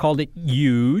have called it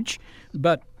huge,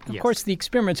 but of course the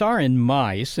experiments are in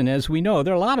mice, and as we know,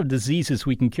 there are a lot of diseases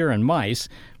we can cure in mice,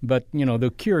 but,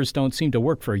 the cures don't seem to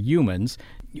work for humans.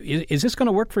 Is this going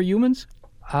to work for humans?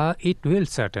 It will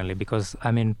certainly, because,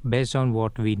 based on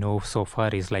what we know so far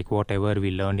is like whatever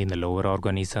we learned in the lower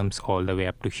organisms all the way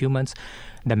up to humans,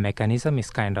 the mechanism is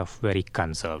kind of very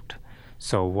conserved.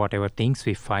 So whatever things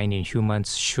we find in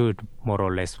humans should more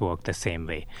or less work the same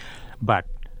way. But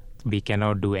we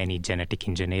cannot do any genetic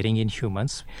engineering in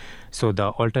humans. So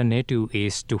the alternative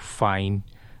is to find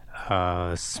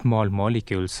small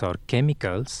molecules or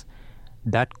chemicals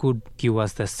that could give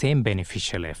us the same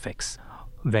beneficial effects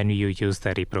when you use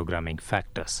the reprogramming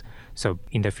factors. So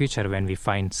in the future, when we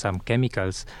find some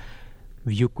chemicals,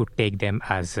 you could take them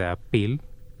as a pill,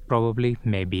 probably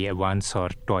maybe once or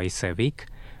twice a week,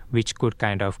 which could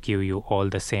kind of give you all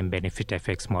the same benefit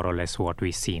effects, more or less what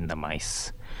we see in the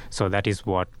mice. So that is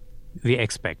what we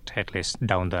expect, at least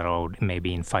down the road,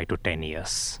 maybe in 5 to 10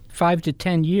 years. 5 to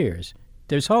 10 years.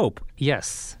 There's hope.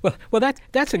 Yes. Well,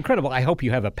 that's incredible. I hope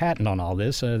you have a patent on all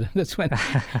this. That's when.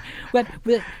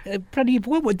 Pradeep,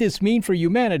 what would this mean for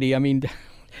humanity? I mean,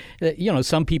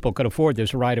 some people could afford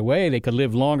this right away. They could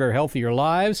live longer, healthier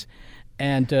lives.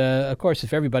 And, of course,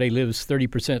 if everybody lives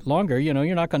 30% longer,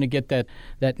 you're not going to get that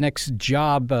next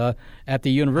job at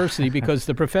the university because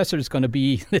the professor's going to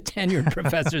be, the tenured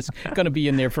professor's going to be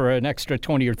in there for an extra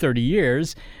 20 or 30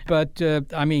 years. But,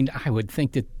 I would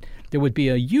think that there would be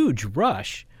a huge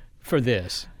rush for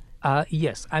this.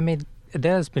 Yes.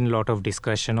 There's been a lot of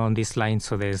discussion on this line.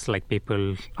 So there's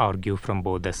people argue from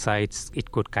both the sides.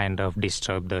 It could kind of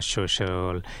disturb the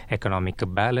social economic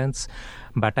balance.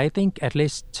 But I think at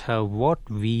least what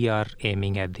we are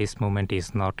aiming at this moment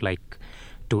is not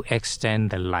to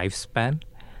extend the lifespan,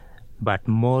 but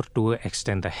more to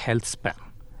extend the health span.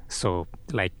 So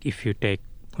if you take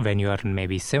when you are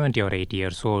maybe 70 or 80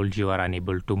 years old, you are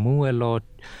unable to move a lot.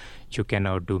 You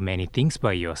cannot do many things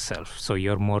by yourself, so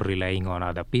you're more relying on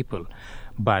other people.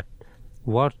 But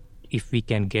what if we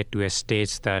can get to a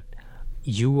stage that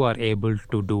you are able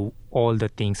to do all the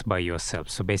things by yourself?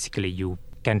 So basically you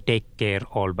can take care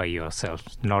all by yourself,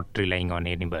 not relying on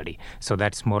anybody. So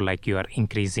that's more like you are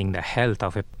increasing the health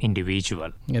of an individual.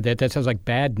 Yeah, that sounds like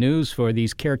bad news for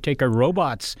these caretaker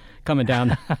robots coming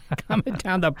down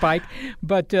the pike.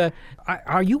 But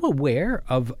are you aware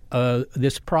of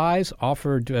this prize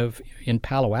offered in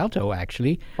Palo Alto,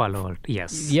 actually? Palo Alto,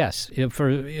 yes. Yes, for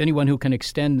anyone who can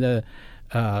extend the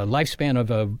lifespan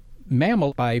of a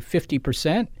mammal by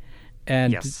 50%.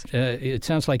 And yes. It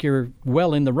sounds like you're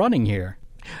well in the running here.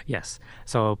 Yes.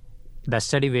 So the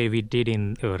study where we did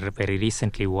very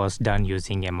recently was done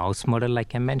using a mouse model,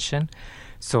 like I mentioned.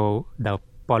 So the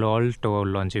Palo Alto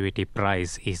Longevity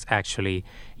Prize is actually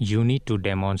you need to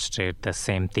demonstrate the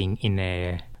same thing in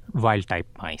a wild-type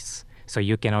mice. So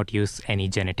you cannot use any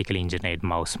genetically engineered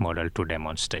mouse model to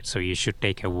demonstrate. So you should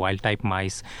take a wild-type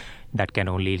mice that can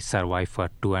only survive for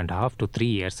 2.5 to 3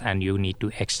 years, and you need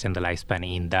to extend the lifespan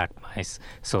in that mice.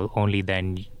 So only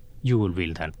then you will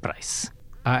win that prize.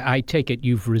 I take it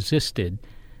you've resisted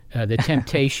the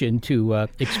temptation to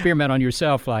experiment on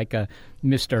yourself like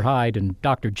Mr. Hyde and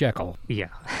Dr. Jekyll. Yeah.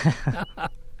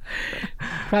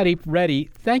 Pradeep Reddy,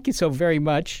 thank you so very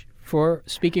much for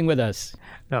speaking with us.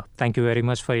 No, thank you very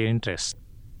much for your interest.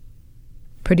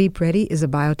 Pradeep Reddy is a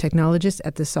biotechnologist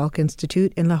at the Salk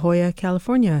Institute in La Jolla,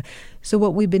 California. So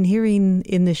what we've been hearing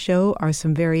in this show are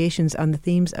some variations on the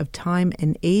themes of time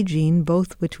and aging,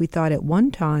 both which we thought at one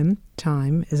time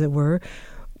as it were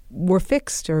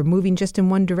fixed or moving just in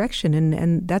one direction,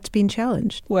 and that's being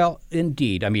challenged. Well,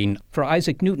 indeed. I mean, for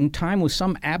Isaac Newton, time was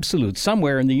some absolute.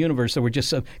 Somewhere in the universe there were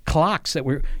just clocks that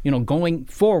were, going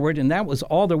forward, and that was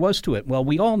all there was to it. Well,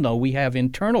 we all know we have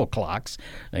internal clocks.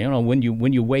 When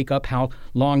you wake up, how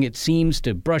long it seems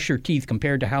to brush your teeth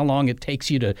compared to how long it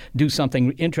takes you to do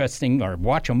something interesting or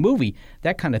watch a movie,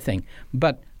 that kind of thing.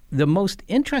 But the most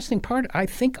interesting part, I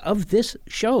think, of this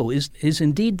show is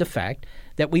indeed the fact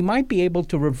that we might be able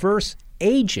to reverse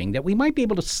aging, that we might be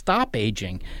able to stop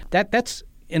aging. That's,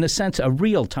 in a sense, a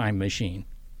real time machine.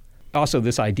 Also,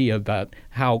 this idea about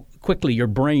how quickly your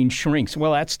brain shrinks.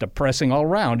 Well, that's depressing all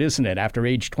around, isn't it? After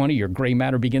age 20, your gray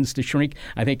matter begins to shrink.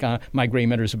 I think my gray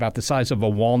matter is about the size of a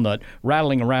walnut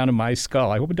rattling around in my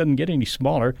skull. I hope it doesn't get any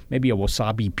smaller, maybe a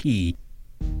wasabi pea.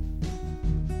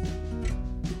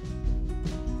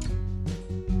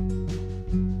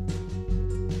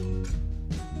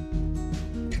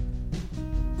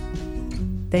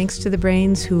 Thanks to the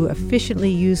brains who efficiently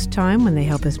use time when they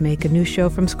help us make a new show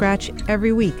from scratch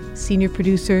every week. Senior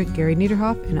producer Gary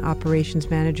Niederhoff and operations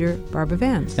manager Barbara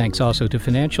Vance. Thanks also to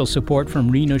financial support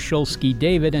from Rena Shulsky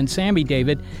David and Sammy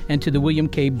David, and to the William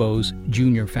K. Bowes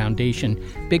Jr. Foundation.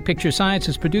 Big Picture Science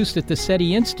is produced at the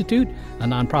SETI Institute, a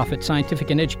nonprofit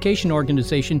scientific and education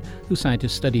organization whose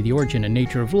scientists study the origin and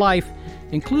nature of life,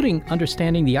 including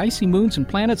understanding the icy moons and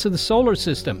planets of the solar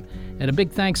system. And a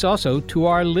big thanks also to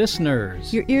our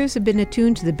listeners. Your ears have been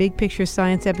attuned to the Big Picture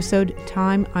Science episode,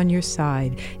 Time on Your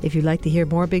Side. If you'd like to hear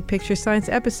more Big Picture Science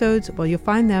episodes, well, you'll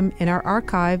find them in our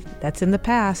archive that's in the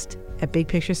past at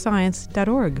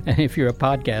bigpicturescience.org. And if you're a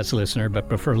podcast listener but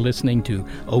prefer listening to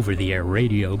over-the-air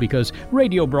radio, because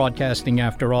radio broadcasting,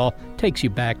 after all, takes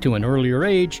you back to an earlier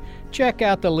age, check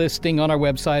out the listing on our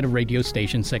website of radio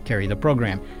stations that carry the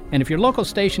program. And if your local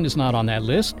station is not on that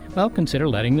list, well, consider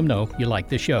letting them know you like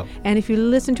the show. And if you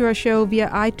listen to our show via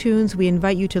iTunes, we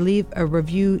invite you to leave a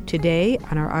review today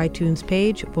on our iTunes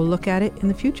page. We'll look at it in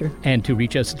the future. And to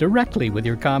reach us directly with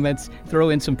your comments, throw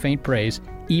in some faint praise.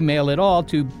 Email it all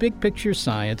to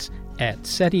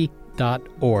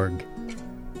bigpicturescience@seti.org.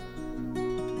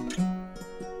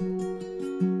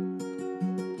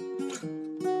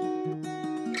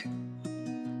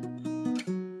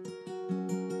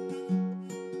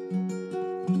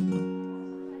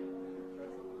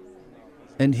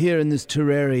 And here in this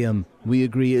terrarium, we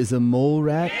agree is a mole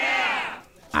rat? Yeah!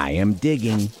 I am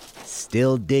digging,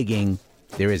 still digging.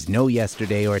 There is no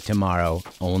yesterday or tomorrow,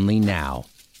 only now.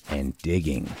 And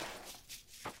digging.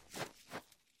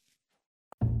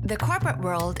 The corporate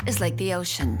world is like the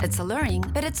ocean. It's alluring,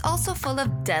 but it's also full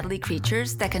of deadly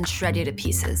creatures that can shred you to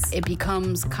pieces. It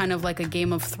becomes kind of like a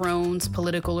Game of Thrones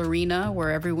political arena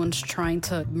where everyone's trying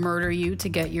to murder you to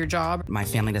get your job. My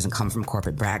family doesn't come from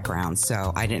corporate background,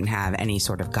 so I didn't have any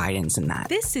sort of guidance in that.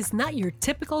 This is not your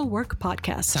typical work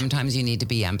podcast. Sometimes you need to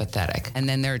be empathetic, and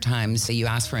then there are times that you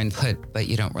ask for input, but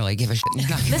you don't really give a shit.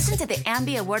 Listen to the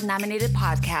Ambie Award-nominated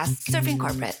podcast, Surfing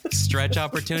Corporate. Stretch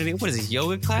opportunity? What is this,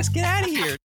 yoga class? Get out of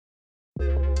here.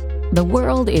 The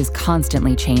world is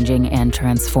constantly changing and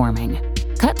transforming.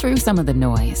 Cut through some of the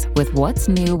noise with What's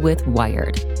New with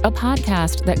Wired, a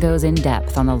podcast that goes in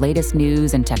depth on the latest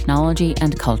news and technology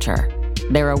and culture.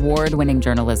 Their award-winning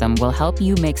journalism will help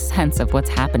you make sense of what's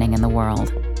happening in the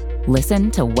world.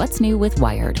 Listen to What's New with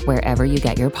Wired wherever you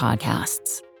get your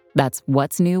podcasts. That's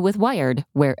What's New with Wired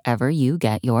wherever you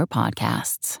get your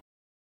podcasts.